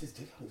just whipped his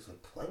dick out. He was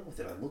like playing with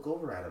it. I look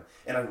over at him.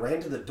 And I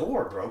ran to the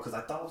door, bro, because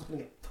I thought I was going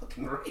to get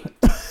fucking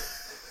raped.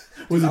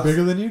 Was he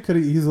bigger than you? Could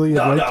he easily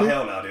have raped you? No,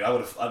 hell no, dude. I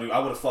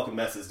would have fucking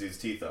messed this dude's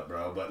teeth up,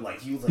 bro. But like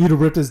he was like, you'd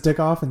have ripped his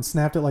dick off and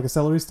snapped it like a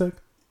celery stick?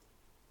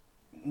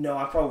 No,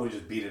 I probably would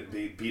just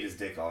beat his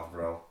dick off,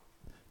 bro.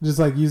 Just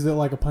like use it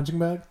like a punching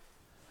bag?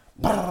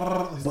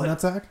 No, his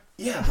nutsack?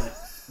 Yeah, but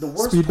the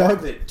worst Speed part bag?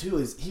 of it too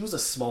is he was a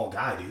small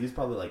guy, dude. He was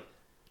probably like.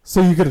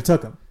 So you could have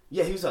took him?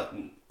 Yeah, he was a.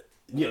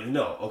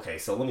 No. Okay,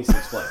 so let me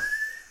explain.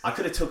 I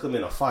could have took him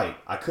in a fight.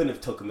 I couldn't have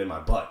took him in my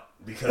butt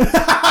because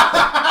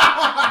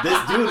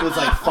this dude was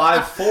like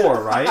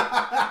 5'4",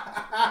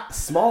 right?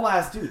 Small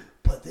ass dude,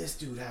 but this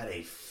dude had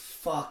a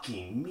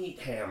fucking meat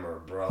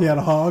hammer, bro. He had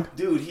a hog?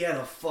 Dude, he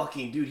had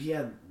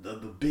the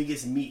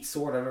biggest meat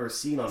sword I've ever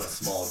seen on a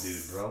small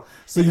dude, bro.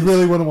 So you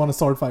really wouldn't want a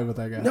sword fight with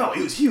that guy? No, it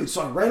was huge.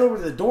 So I ran over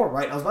to the door,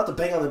 right? I was about to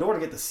bang on the door to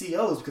get the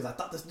COs because I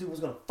thought this dude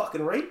was gonna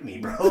fucking rape me,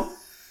 bro.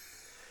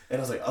 And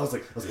I was like, oh my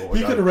God.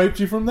 He could have raped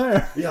you from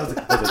there. Yeah, I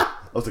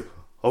was like,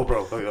 oh bro.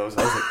 I was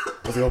like,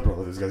 oh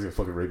bro, this guy's gonna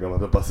fucking rape me. I'm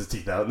gonna bust his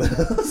teeth out. I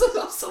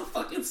was so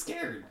fucking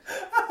scared.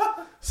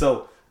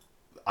 So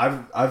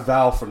I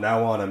vow from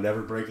now on, I'm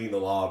never breaking the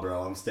law,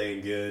 bro. I'm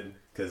staying good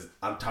because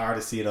I'm tired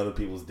of seeing other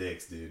people's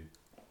dicks, dude.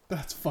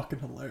 That's fucking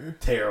hilarious.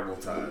 Terrible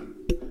time.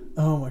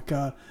 Oh my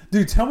God.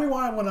 Dude, tell me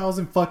why when I was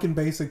in fucking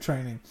basic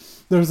training,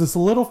 there was this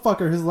little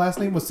fucker, his last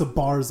name was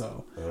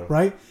Sabarzo,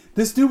 right?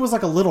 This dude was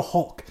like a little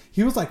Hulk.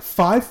 He was like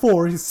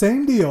 5'4",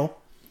 same deal,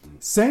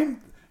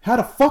 had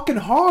a fucking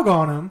hog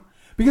on him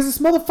because this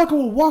motherfucker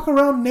will walk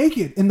around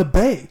naked in the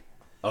bay.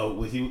 Oh,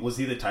 was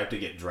he the type to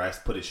get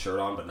dressed, put his shirt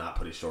on, but not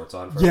put his shorts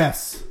on first?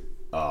 Yes.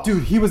 Oh.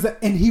 Dude, he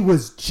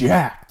was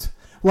jacked.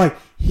 Like,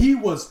 he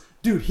was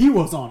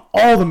on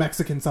all the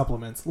Mexican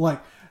supplements.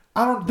 Like,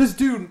 this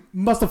dude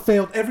must have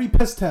failed every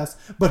piss test,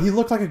 but he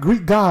looked like a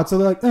Greek god, so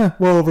they're like,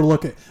 we'll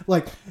overlook it.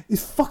 Like,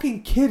 this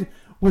fucking kid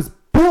was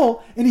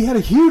built, and he had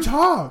a huge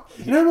hog.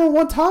 And I remember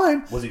one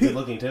time... Was he good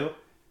looking too?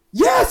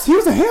 Yes, he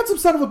was a handsome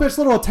son of a bitch,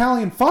 little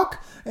Italian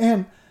fuck.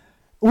 And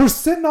we're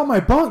sitting on my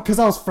bunk, because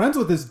I was friends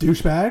with this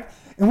douchebag,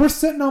 and we're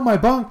sitting on my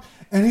bunk,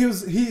 and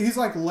he's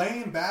like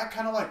laying back,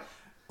 kind of like,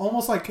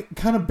 almost like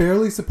kind of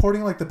barely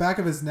supporting like the back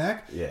of his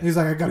neck. Yeah. And he's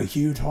like, I got a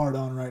huge hard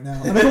on right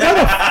now. And I go,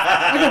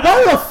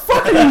 why the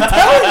fuck are you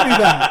telling me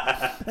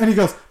that? And he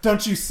goes,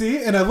 don't you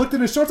see? And I looked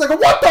in his shorts. I go,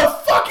 what the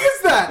fuck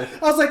is that?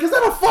 I was like, is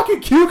that a fucking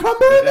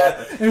cucumber in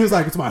there? And he was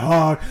like, it's my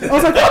hog. I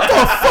was like, what the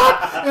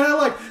fuck? And I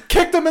like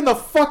kicked him in the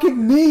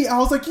fucking knee. I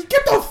was like, you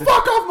get the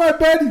fuck off my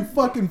bed, you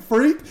fucking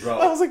freak. Bro,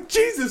 I was like,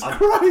 Jesus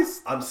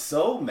Christ. I'm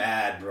so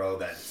mad, bro,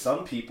 that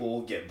some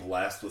people get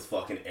blessed with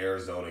fucking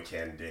Arizona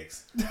canned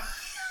dicks.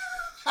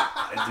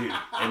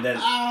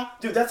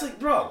 Dude, that's like,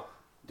 bro.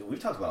 Dude, we've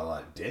talked about a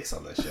lot of dicks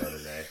on this show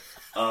today.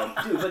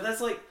 Dude, but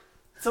that's like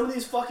some of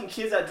these fucking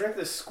kids that drink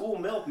this school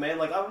milk, man.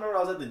 Like, I remember I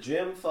was at the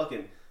gym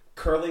fucking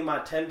curling my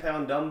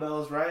 10-pound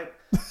dumbbells, right?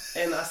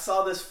 And I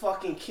saw this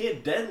fucking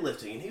kid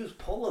deadlifting, and he was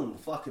pulling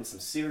fucking some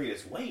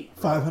serious weight,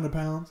 bro. 500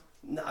 pounds?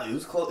 No, he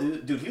was close.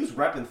 Dude, he was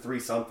repping 3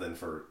 something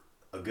for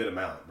a good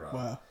amount, bro.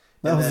 Wow.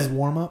 That was his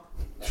warm-up?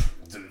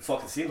 it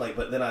fucking seemed like.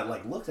 But then I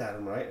like looked at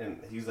him, right,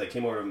 and he's like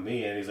came over to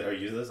me and he's like, "Are you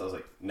using this?" I was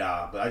like,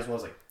 "Nah," but I just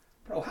was like,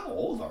 "Bro, how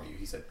old are you?"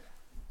 He said,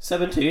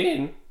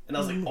 17. And I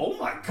was like, "Oh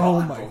my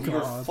god, bro,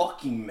 you're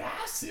fucking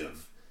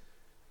massive."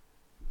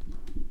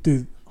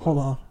 Dude, hold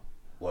on.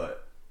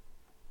 What?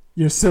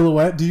 Your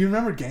silhouette. Do you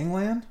remember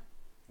Gangland?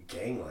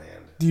 Gangland.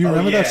 Do you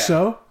remember that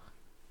show?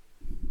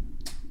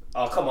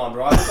 Oh, come on,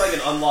 bro. I look like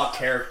an unlocked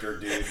character,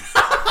 dude.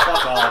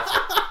 Fuck off.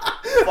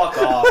 Fuck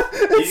off.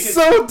 It's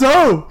so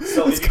dope.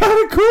 So it's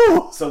kind of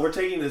cool. So we're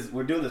doing this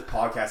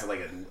podcast in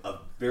like a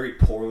very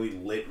poorly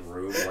lit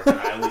room where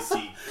I can only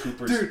see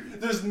Cooper's.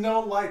 Dude, there's no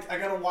light. I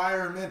gotta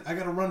wire him in. I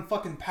gotta run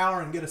fucking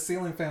power and get a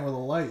ceiling fan with a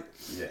light.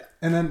 Yeah.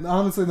 And then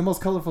honestly, the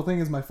most colorful thing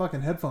is my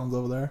fucking headphones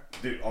over there.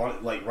 Dude,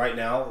 like right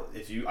now,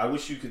 I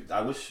wish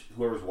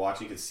whoever's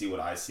watching could see what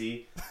I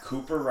see.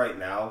 Cooper right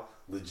now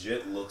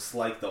legit looks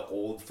like the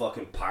old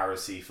fucking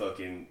piracy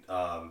fucking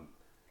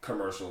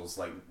commercials,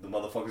 like the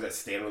motherfuckers that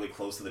stand really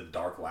close to the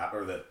dark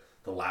or the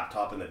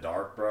laptop in the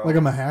dark, bro. Like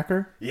I'm a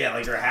hacker? Yeah,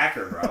 like you're a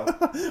hacker, bro.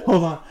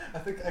 Hold on. I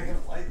think I got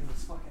a light in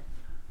this fucking...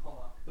 Hold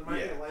on. There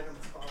might be a light in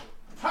this phone.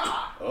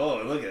 Ha!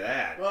 Oh, look at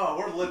that. Oh,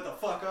 we're lit the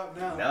fuck up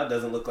now. Now it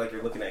doesn't look like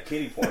you're looking at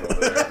kitty porn over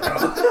there,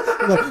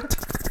 bro.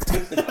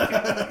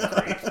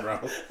 Great, bro.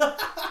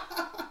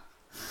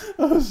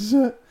 Oh,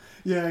 shit.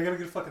 Yeah, I gotta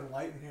get a fucking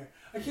light in here.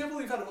 I can't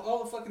believe out of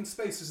all the fucking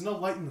space, there's no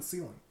light in the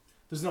ceiling.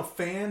 There's no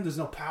fan. There's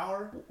no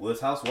power. Well,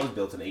 this house was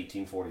built in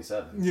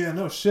 1847. Yeah,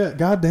 no shit.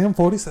 Goddamn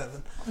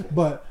 47.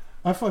 But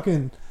I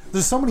fucking...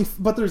 There's so many...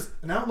 But there's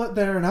an outlet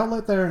there, an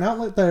outlet there, an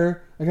outlet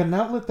there. I got an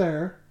outlet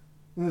there.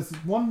 In this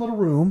one little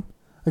room.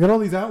 I got all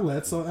these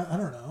outlets, so I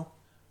don't know.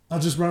 I'll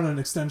just run an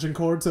extension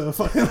cord to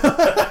fucking...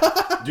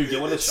 Dude, get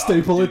one of the shop...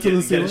 Staple it to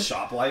the ceiling. Get a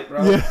shop light,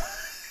 bro. Yeah.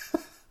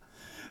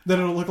 Then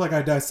it'll look like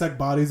I dissect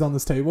bodies on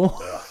this table.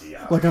 Ugh,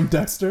 yeah. Like I'm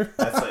Dexter.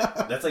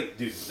 That's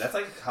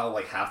like how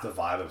like half the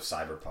vibe of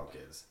Cyberpunk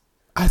is.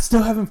 I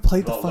still haven't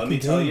played the fucking game. Let me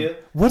tell you.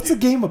 What's the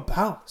game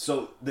about?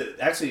 So,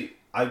 actually,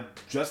 I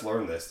just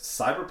learned this.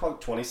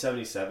 Cyberpunk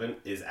 2077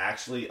 is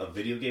actually a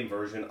video game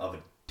version of a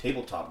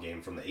tabletop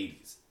game from the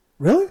 80s.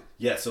 Really?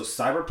 Yeah, so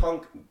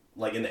Cyberpunk,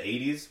 like in the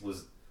 80s,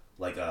 was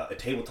like a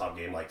tabletop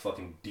game, like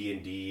fucking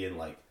D&D and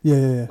like...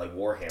 Yeah. Like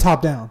Warhammer.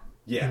 Top down.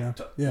 Yeah.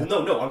 You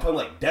know? No, I'm talking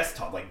like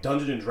desktop, like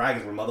Dungeons and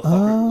Dragons, where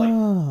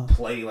motherfuckers like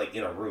play like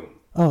in a room.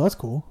 Oh, that's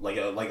cool. Like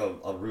a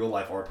real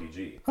life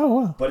RPG. Oh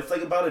wow. But it's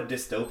like about a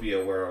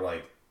dystopia where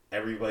like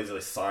everybody's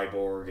like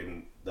cyborg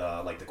and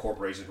like the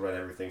corporations run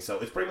everything. So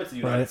it's pretty much the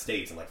United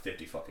States in like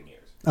 50 fucking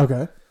years.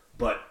 Okay.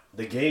 But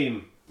the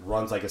game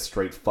runs like a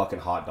straight fucking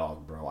hot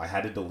dog, bro. I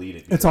had to delete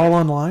it. It's all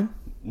online?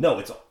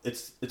 No,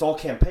 it's all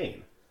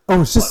campaign.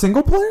 Oh, it's just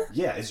single player?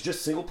 Yeah, it's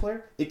just single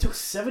player. It took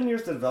 7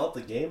 years to develop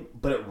the game,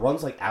 but it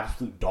runs like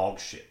absolute dog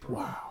shit, bro.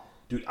 Wow.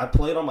 Dude, I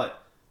played on my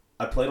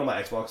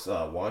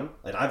Xbox One,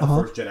 and I have the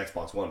first gen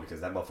Xbox One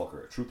because that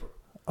motherfucker a trooper.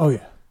 Oh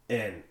yeah.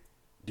 And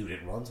dude,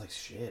 it runs like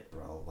shit,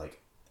 bro.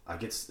 Like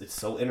it's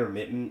so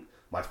intermittent.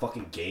 My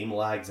fucking game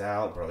lags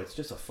out, bro. It's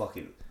just a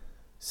fucking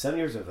 7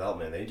 years of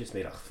development. They just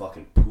made a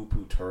fucking poo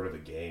turd of a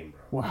game,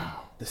 bro.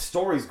 Wow. The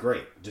story's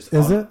great, just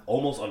it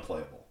almost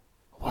unplayable.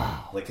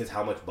 Wow. Like, cause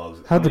how much bugs?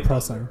 How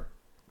depressing.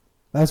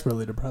 That's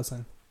really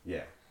depressing.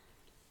 Yeah.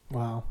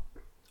 Wow.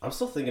 I'm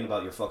still thinking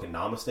about your fucking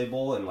Namaste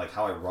bowl and like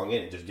how I wrung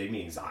it. It just gave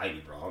me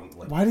anxiety, bro.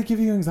 Like, why did it give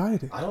you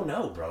anxiety? I don't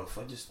know, bro. If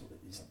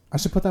I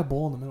should put that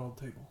bowl in the middle of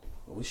the table.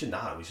 Well, we should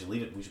not. We should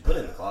leave it. We should put it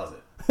in the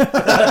closet.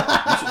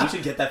 we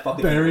should get that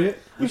fucking... Bury it?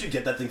 We should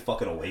get that thing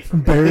fucking away from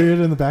me. Bury it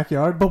in the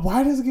backyard? But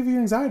why does it give you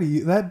anxiety?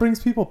 That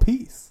brings people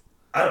peace.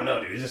 I don't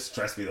know, dude. It just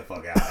stressed me the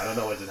fuck out. I don't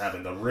know what just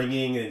happened. The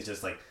ringing, and it's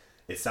just like...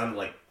 It sounded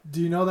like... Do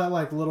you know that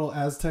like little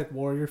Aztec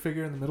warrior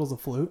figure in the middle is a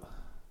flute?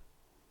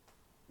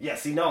 Yeah,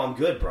 see, no, I'm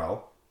good,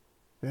 bro.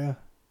 Yeah.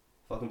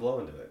 Fucking blow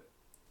into it.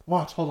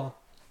 Watch, hold on.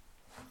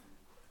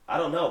 I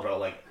don't know, bro.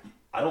 Like,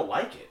 I don't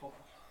like it.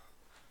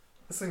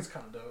 This thing's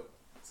kind of dope.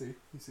 See?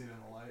 You see it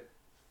in the light?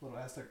 Little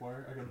Aztec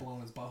warrior. I gotta blow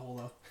in his butthole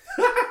though.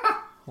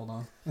 Hold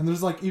on. And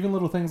there's like even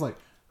little things like...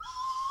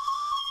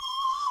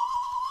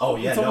 Oh,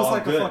 yeah, it's no, almost I'm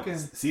like good. A fucking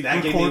see,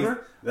 that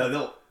recorder? gave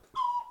me...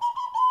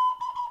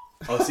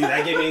 Oh, see,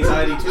 that gave me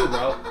anxiety too,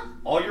 bro.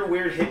 All your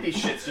weird hippie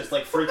shit's just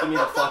like freaking me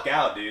the fuck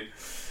out, dude.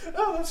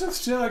 Oh, that's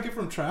just shit I get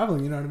from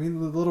traveling, you know what I mean?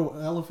 The little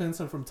elephants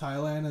are from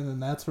Thailand, and then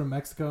that's from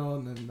Mexico,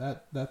 and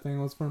then that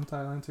thing was from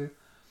Thailand too.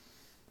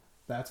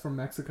 That's from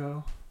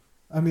Mexico.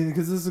 I mean,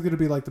 because this is going to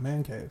be like the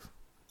man cave.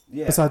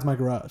 Yeah. Besides my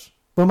garage.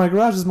 But my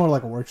garage is more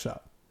like a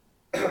workshop.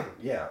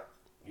 Yeah.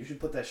 You should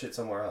put that shit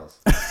somewhere else.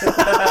 I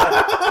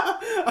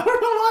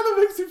don't know why that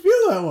makes you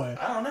feel that way.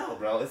 I don't know,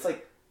 bro. It's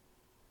like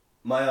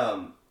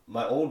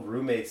my old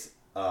roommate's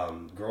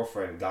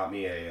girlfriend got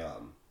me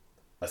a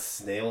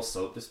snail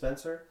soap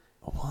dispenser.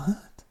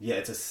 What? Yeah,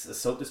 it's a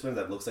soap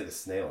dispenser that looks like a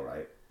snail,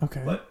 right?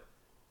 Okay. But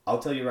I'll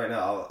tell you right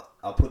now,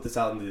 I'll put this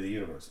out into the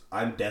universe.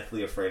 I'm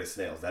deathly afraid of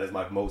snails. That is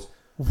my most...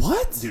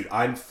 What? Dude,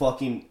 I'm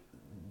fucking...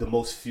 The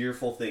most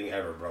fearful thing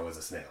ever, bro, is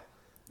a snail.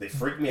 They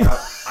freak me out.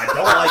 I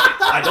don't like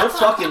it. I don't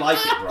fucking like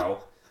it,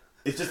 bro.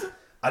 It's just...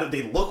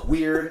 they look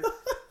weird.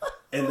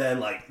 And then,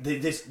 like,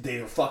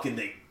 they're fucking...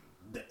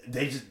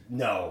 They just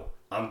no.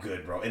 I'm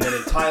good, bro. And then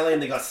in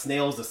Thailand, they got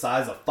snails the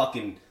size of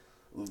fucking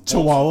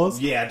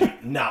chihuahuas. Yeah,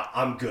 dude. Nah,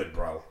 I'm good,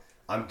 bro.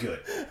 I'm good,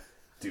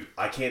 dude.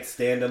 I can't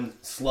stand them.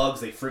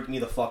 Slugs, they freak me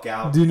the fuck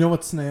out. Do you know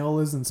what snail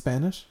is in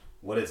Spanish?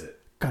 What is it?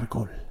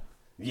 Caracol.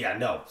 Yeah,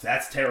 no,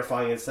 that's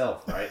terrifying in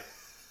itself, right?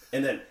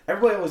 And then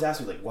everybody always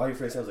asks me, like, why are you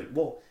afraid of snails? Like,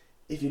 well,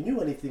 if you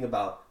knew anything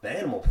about the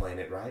animal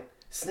planet, right?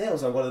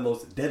 Snails are one of the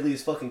most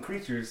deadliest fucking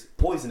creatures,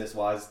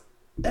 poisonous-wise,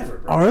 ever,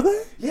 bro. Are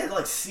they? Yeah,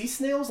 like sea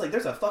snails. Like,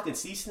 there's a fucking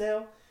sea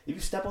snail. If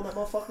you step on that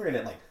motherfucker and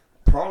it, like,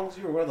 prongs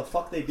you or whatever the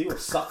fuck they do or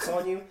sucks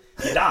on you,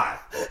 you die.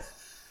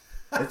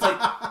 It's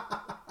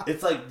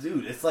like,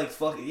 dude, it's like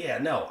fucking, yeah,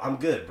 no, I'm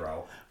good,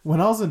 bro. When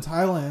I was in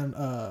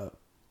Thailand,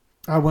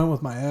 I went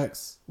with my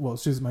ex. Well,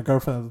 she was my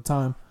girlfriend at the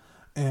time.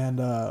 And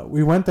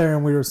we went there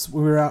and we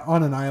were out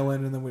on an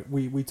island and then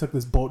we took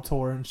this boat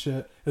tour and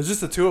shit. It was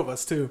just the two of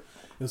us too.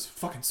 It was a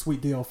fucking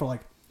sweet deal for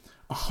like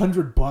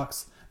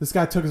 $100. This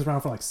guy took us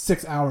around for like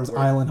 6 hours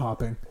island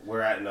hopping.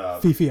 We're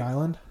at Fifi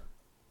Island.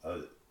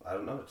 I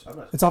don't know.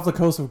 It's off the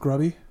coast of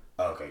Grubby.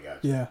 Oh, okay,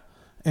 gotcha. Yeah.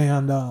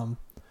 And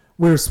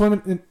we were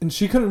swimming and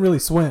she couldn't really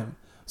swim.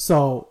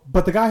 So,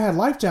 but the guy had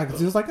life jackets.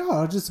 He was like, "Oh,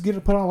 I'll just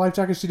put on a life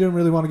jacket." She didn't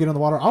really want to get in the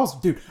water. I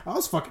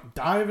was fucking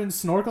diving,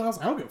 snorkeling. I was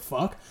like, I don't give a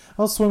fuck.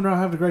 I was swimming around,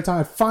 having a great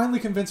time. I finally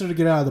convinced her to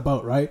get out of the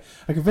boat, right?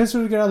 I convinced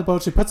her to get out of the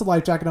boat. She puts a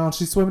life jacket on.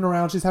 She's swimming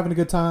around. She's having a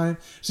good time.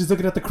 She's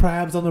looking at the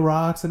crabs on the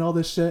rocks and all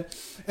this shit.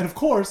 And of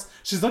course,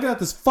 she's looking at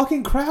this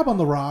fucking crab on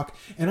the rock.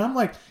 And I'm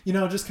like,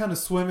 just kind of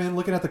swimming,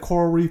 looking at the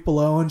coral reef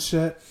below and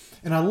shit.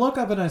 And I look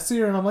up and I see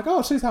her and I'm like,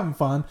 oh, she's having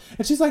fun.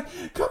 And she's like,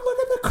 come look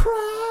at the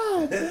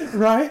crab,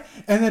 right?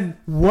 And then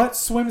what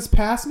swims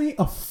past me?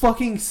 A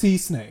fucking sea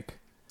snake.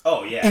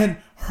 Oh, yeah. And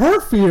her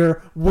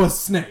fear was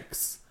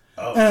snakes.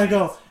 Oh, and I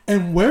go,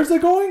 and where's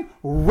it going?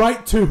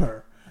 Right to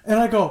her. And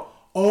I go,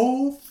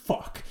 oh,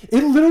 fuck.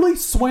 It literally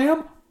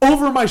swam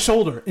over my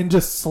shoulder and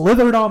just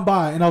slithered on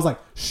by. And I was like,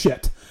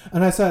 shit.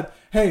 And I said,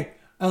 hey,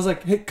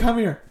 come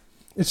here.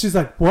 And she's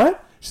like,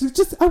 what? She's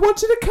like, I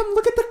want you to come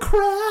look at the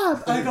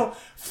crab. And I go,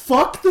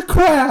 fuck the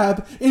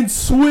crab and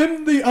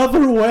swim the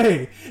other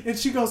way. And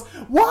she goes,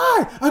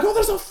 why? I go,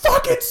 there's a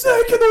fucking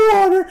snake in the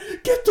water.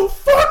 Get the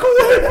fuck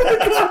away from the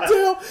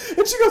goddamn.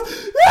 And she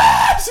goes,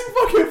 ah! She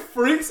fucking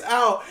freaks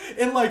out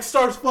and like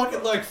starts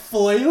fucking like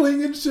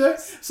flailing and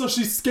shit. So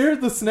she scared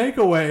the snake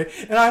away.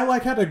 And I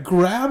like had to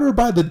grab her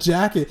by the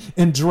jacket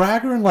and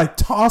drag her and like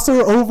toss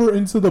her over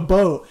into the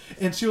boat.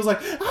 And she was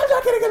like, I'm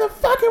not going to get in the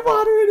fucking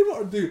water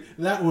anymore. Dude,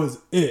 that was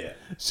it.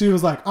 She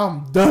was like,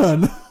 I'm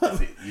done.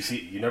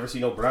 You never see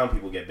no brown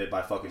people get bit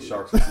by fucking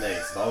sharks and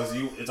snakes.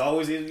 It's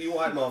always you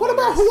white motherfuckers. What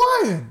about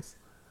Hawaiians?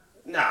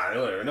 Nah,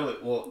 whatever. No,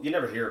 well, you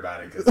never hear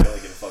about it because they only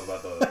give a fuck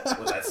about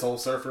that soul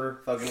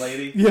surfer fucking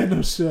lady. Yeah,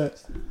 no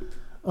shit.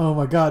 Oh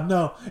my god,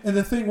 no. And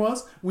the thing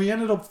was, we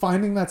ended up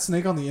finding that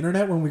snake on the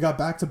internet when we got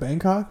back to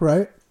Bangkok,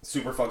 right?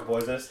 Super fucking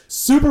poisonous.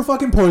 Super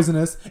fucking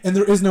poisonous, and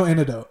there is no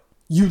antidote.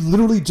 You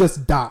literally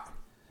just die.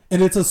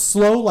 And it's a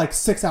slow, like,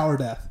 6-hour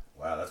death.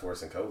 Wow, that's worse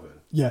than COVID.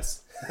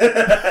 Yes.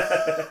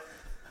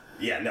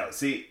 Yeah, no,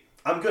 see,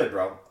 I'm good,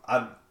 bro.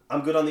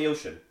 I'm good on the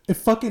ocean. It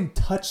fucking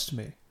touched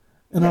me.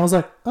 And I was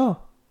like, oh,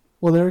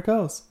 well, there it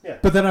goes. Yeah.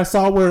 But then I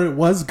saw where it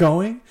was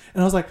going,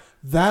 and I was like,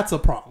 that's a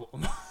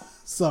problem.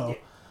 So, yeah.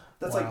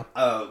 That's wow.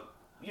 like,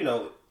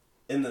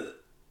 in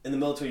the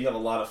military, you have a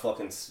lot of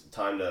fucking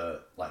time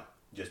to, like,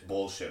 just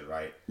bullshit,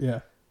 right?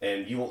 Yeah.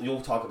 And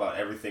you'll talk about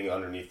everything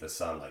underneath the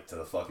sun, like, to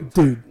the fucking...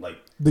 Dude, like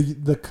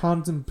the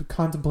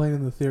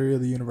contemplating the theory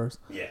of the universe.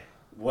 Yeah.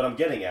 What I'm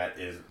getting at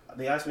is,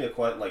 they asked me a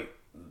question, like,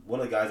 one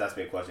of the guys asked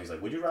me a question. He's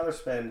like, would you rather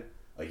spend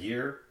a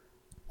year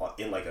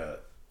in, like, a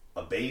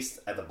base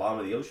at the bottom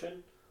of the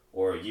ocean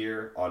or a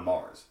year on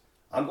Mars?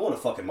 I'm going to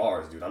fucking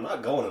Mars, dude. I'm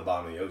not going to the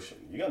bottom of the ocean.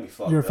 You gotta be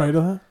fucked You're afraid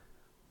of that?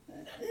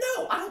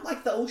 No, I don't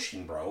like the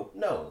ocean, bro.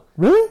 No.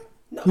 Really?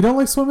 No. You don't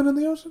like swimming in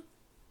the ocean?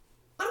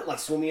 I don't like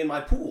swimming in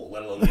my pool,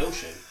 let alone the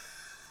ocean.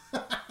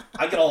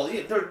 I get all...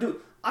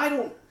 Dude, I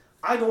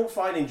don't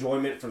find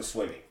enjoyment from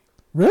swimming.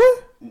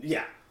 Really?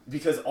 Yeah.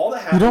 Because all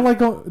that happens... You don't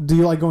like do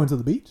you like going to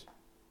the beach?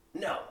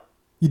 No.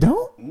 You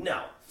don't?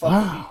 No.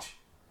 Fuck the beach.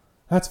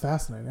 That's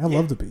fascinating. I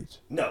love the beach.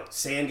 No.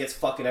 Sand gets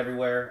fucking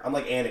everywhere. I'm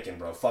like Anakin,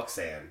 bro. Fuck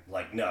sand.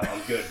 Like, no,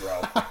 I'm good,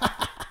 bro.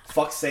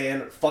 Fuck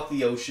sand. Fuck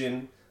the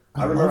ocean.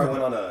 I remember I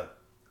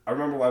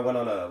went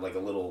on a like a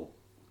little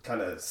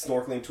kind of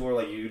snorkeling tour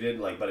like you did,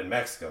 like, but in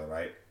Mexico,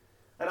 right?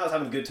 And I was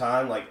having a good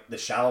time. Like, the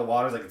shallow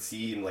waters I could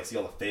see and, like, see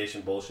all the fish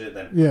and bullshit.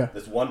 Then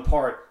this one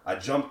part, I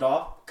jumped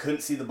off,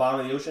 couldn't see the bottom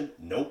of the ocean.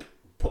 Nope.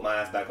 Put my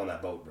ass back on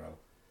that boat, bro.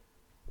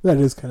 That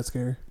is kind of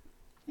scary.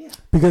 Yeah.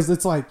 Because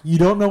it's like, you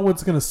don't know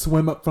what's going to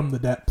swim up from the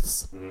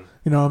depths. Mm-hmm.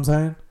 You know what I'm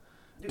saying?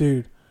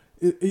 Dude,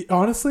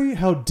 honestly,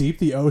 how deep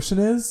the ocean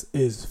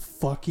is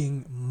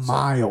fucking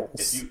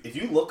miles. So if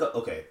you look up,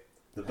 okay,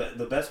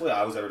 the best way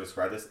I was ever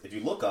described this, if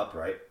you look up,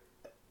 right,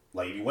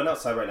 like if you went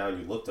outside right now and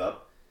you looked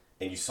up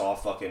and you saw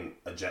fucking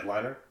a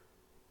jetliner,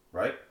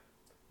 right,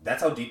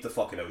 that's how deep the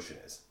fucking ocean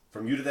is.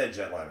 From you to that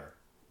jetliner,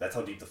 that's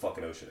how deep the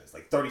fucking ocean is.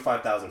 Like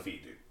 35,000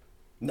 feet, dude.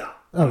 Nah,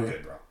 I'm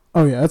good, bro.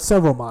 Oh yeah, that's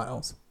several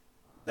miles.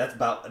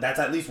 That's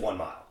at least 1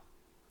 mile.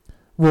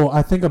 Well,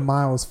 I think a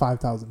mile is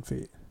 5,000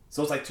 feet.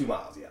 So it's like 2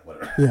 miles, yeah,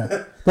 whatever. Yeah,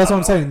 that's what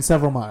I'm saying.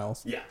 Several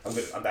miles. Yeah, I'm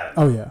good. I'm bad at it.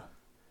 Oh yeah.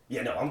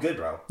 Yeah, no, I'm good,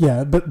 bro.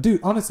 Yeah, but dude,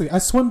 honestly, I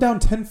swim down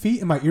 10 feet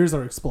and my ears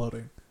are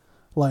exploding.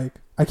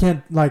 Like, I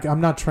can't, like, I'm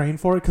not trained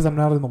for it because I'm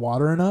not in the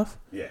water enough.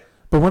 Yeah.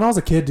 But when I was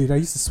a kid, dude, I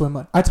used to swim.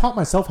 Like, I taught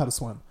myself how to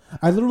swim.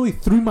 I literally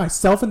threw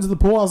myself into the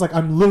pool. I was like,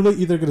 I'm literally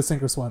either going to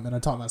sink or swim. And I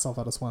taught myself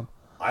how to swim.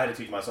 I had to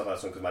teach myself how to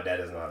swim because my dad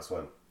doesn't know how to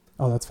swim.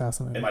 Oh, that's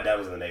fascinating. And my dad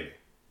was in the Navy.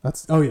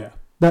 Oh yeah.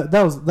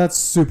 That's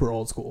super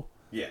old school.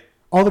 Yeah.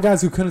 All the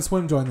guys who couldn't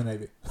swim joined the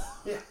Navy.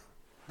 Yeah.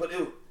 But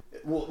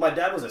my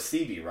dad was a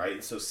Seabee,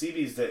 right? So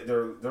Seabees,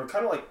 they're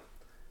kind of like,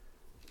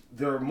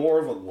 they're more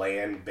of a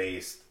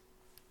land-based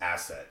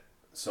asset.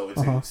 So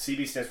it's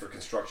Seabee stands for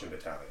Construction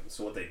Battalion.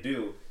 So what they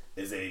do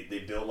is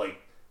they build,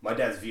 like, my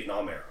dad's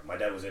Vietnam era. My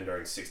dad was in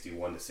during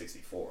 61 to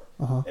 64.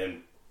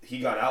 And he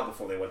got out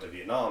before they went to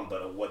Vietnam,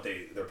 but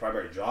their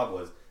primary job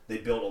was they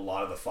built a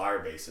lot of the fire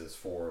bases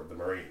for the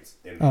Marines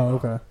in Vietnam. Oh,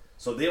 okay.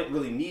 So they don't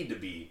really need to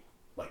be,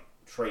 like,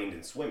 trained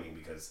in swimming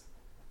because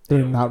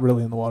they're not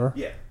really in the water.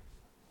 Yeah.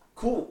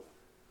 Cool.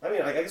 I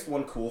mean, I guess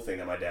one cool thing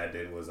that my dad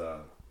did was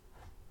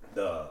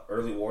the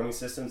early warning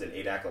systems in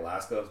Adak,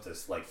 Alaska,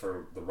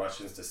 for the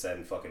Russians to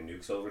send fucking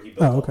nukes over. He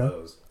built all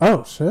those.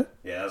 Oh shit.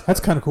 Yeah, that's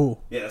kind of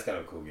cool. Yeah, that's kind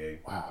of a cool gig.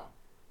 Wow.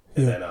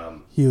 And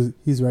then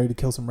he's ready to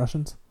kill some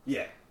Russians.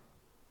 Yeah,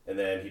 and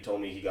then he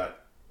told me he got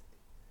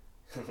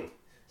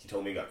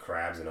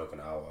crabs in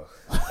Okinawa.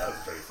 That was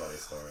a pretty funny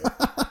story.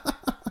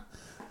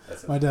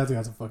 My dad's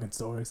got some fucking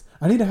stories.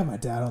 I need to have my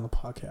dad on the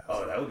podcast.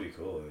 Oh, that would be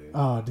cool, dude.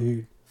 Oh,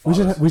 dude.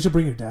 We should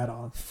bring your dad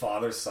on.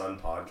 Father-son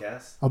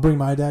podcast. I'll bring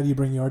my dad. You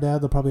bring your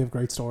dad. They'll probably have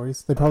great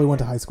stories. They probably went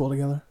to high school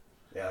together.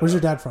 Yeah. Where's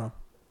your dad from?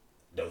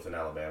 Dothan,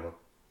 Alabama.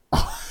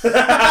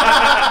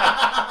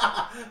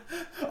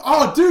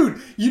 Oh,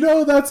 dude. You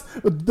know that's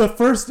the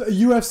first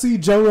UFC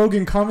Joe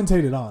Rogan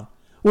commentated on.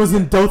 Was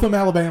in Dothan,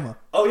 Alabama.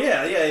 Oh,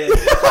 yeah. He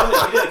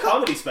did a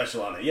comedy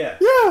special on it, yeah.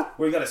 Yeah.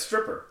 Where he got a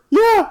stripper.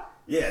 Yeah.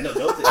 Yeah, no,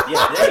 Dothan.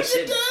 Yeah, your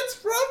dad's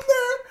from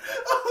there.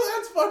 Oh,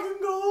 that's fucking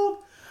gold.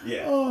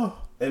 Yeah. Oh.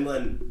 And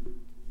then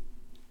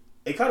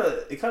it kind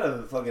of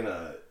fucked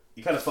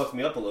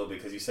me up a little bit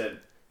because you said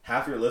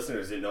half your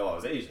listeners didn't know I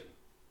was Asian.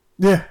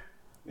 Yeah.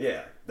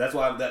 Yeah. That's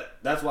why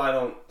I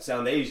don't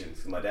sound Asian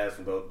because my dad's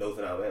from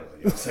Dothan, Alabama.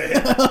 You know what I'm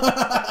saying?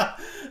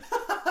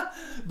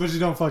 But you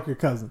don't fuck your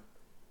cousin.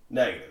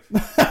 Negative.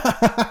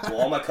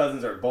 Well, all my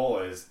cousins are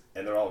boys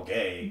and they're all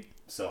gay,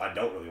 so I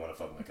don't really want to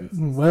fuck my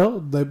cousins. Well,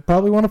 they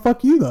probably want to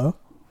fuck you though.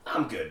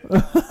 I'm good. They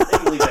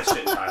can leave that shit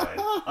in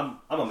Thailand.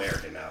 I'm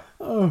American now.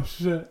 Oh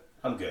shit.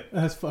 I'm good.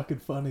 That's fucking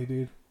funny,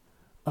 dude.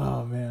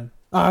 Oh man.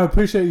 I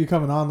appreciate you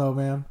coming on though,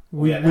 man.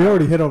 We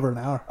already hit over an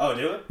hour. Oh,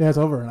 do it? Yeah, it's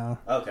over an hour.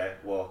 Okay,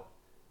 well.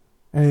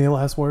 Any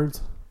last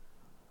words?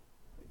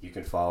 You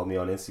can follow me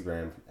on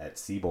Instagram at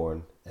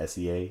Seaborn,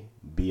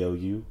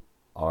 SEABOURNE.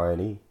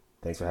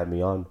 Thanks for having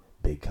me on,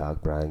 Big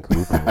Cock Brian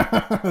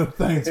Cooper.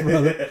 Thanks,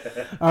 brother.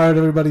 All right,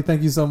 everybody.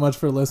 Thank you so much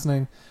for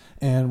listening,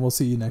 and we'll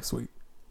see you next week.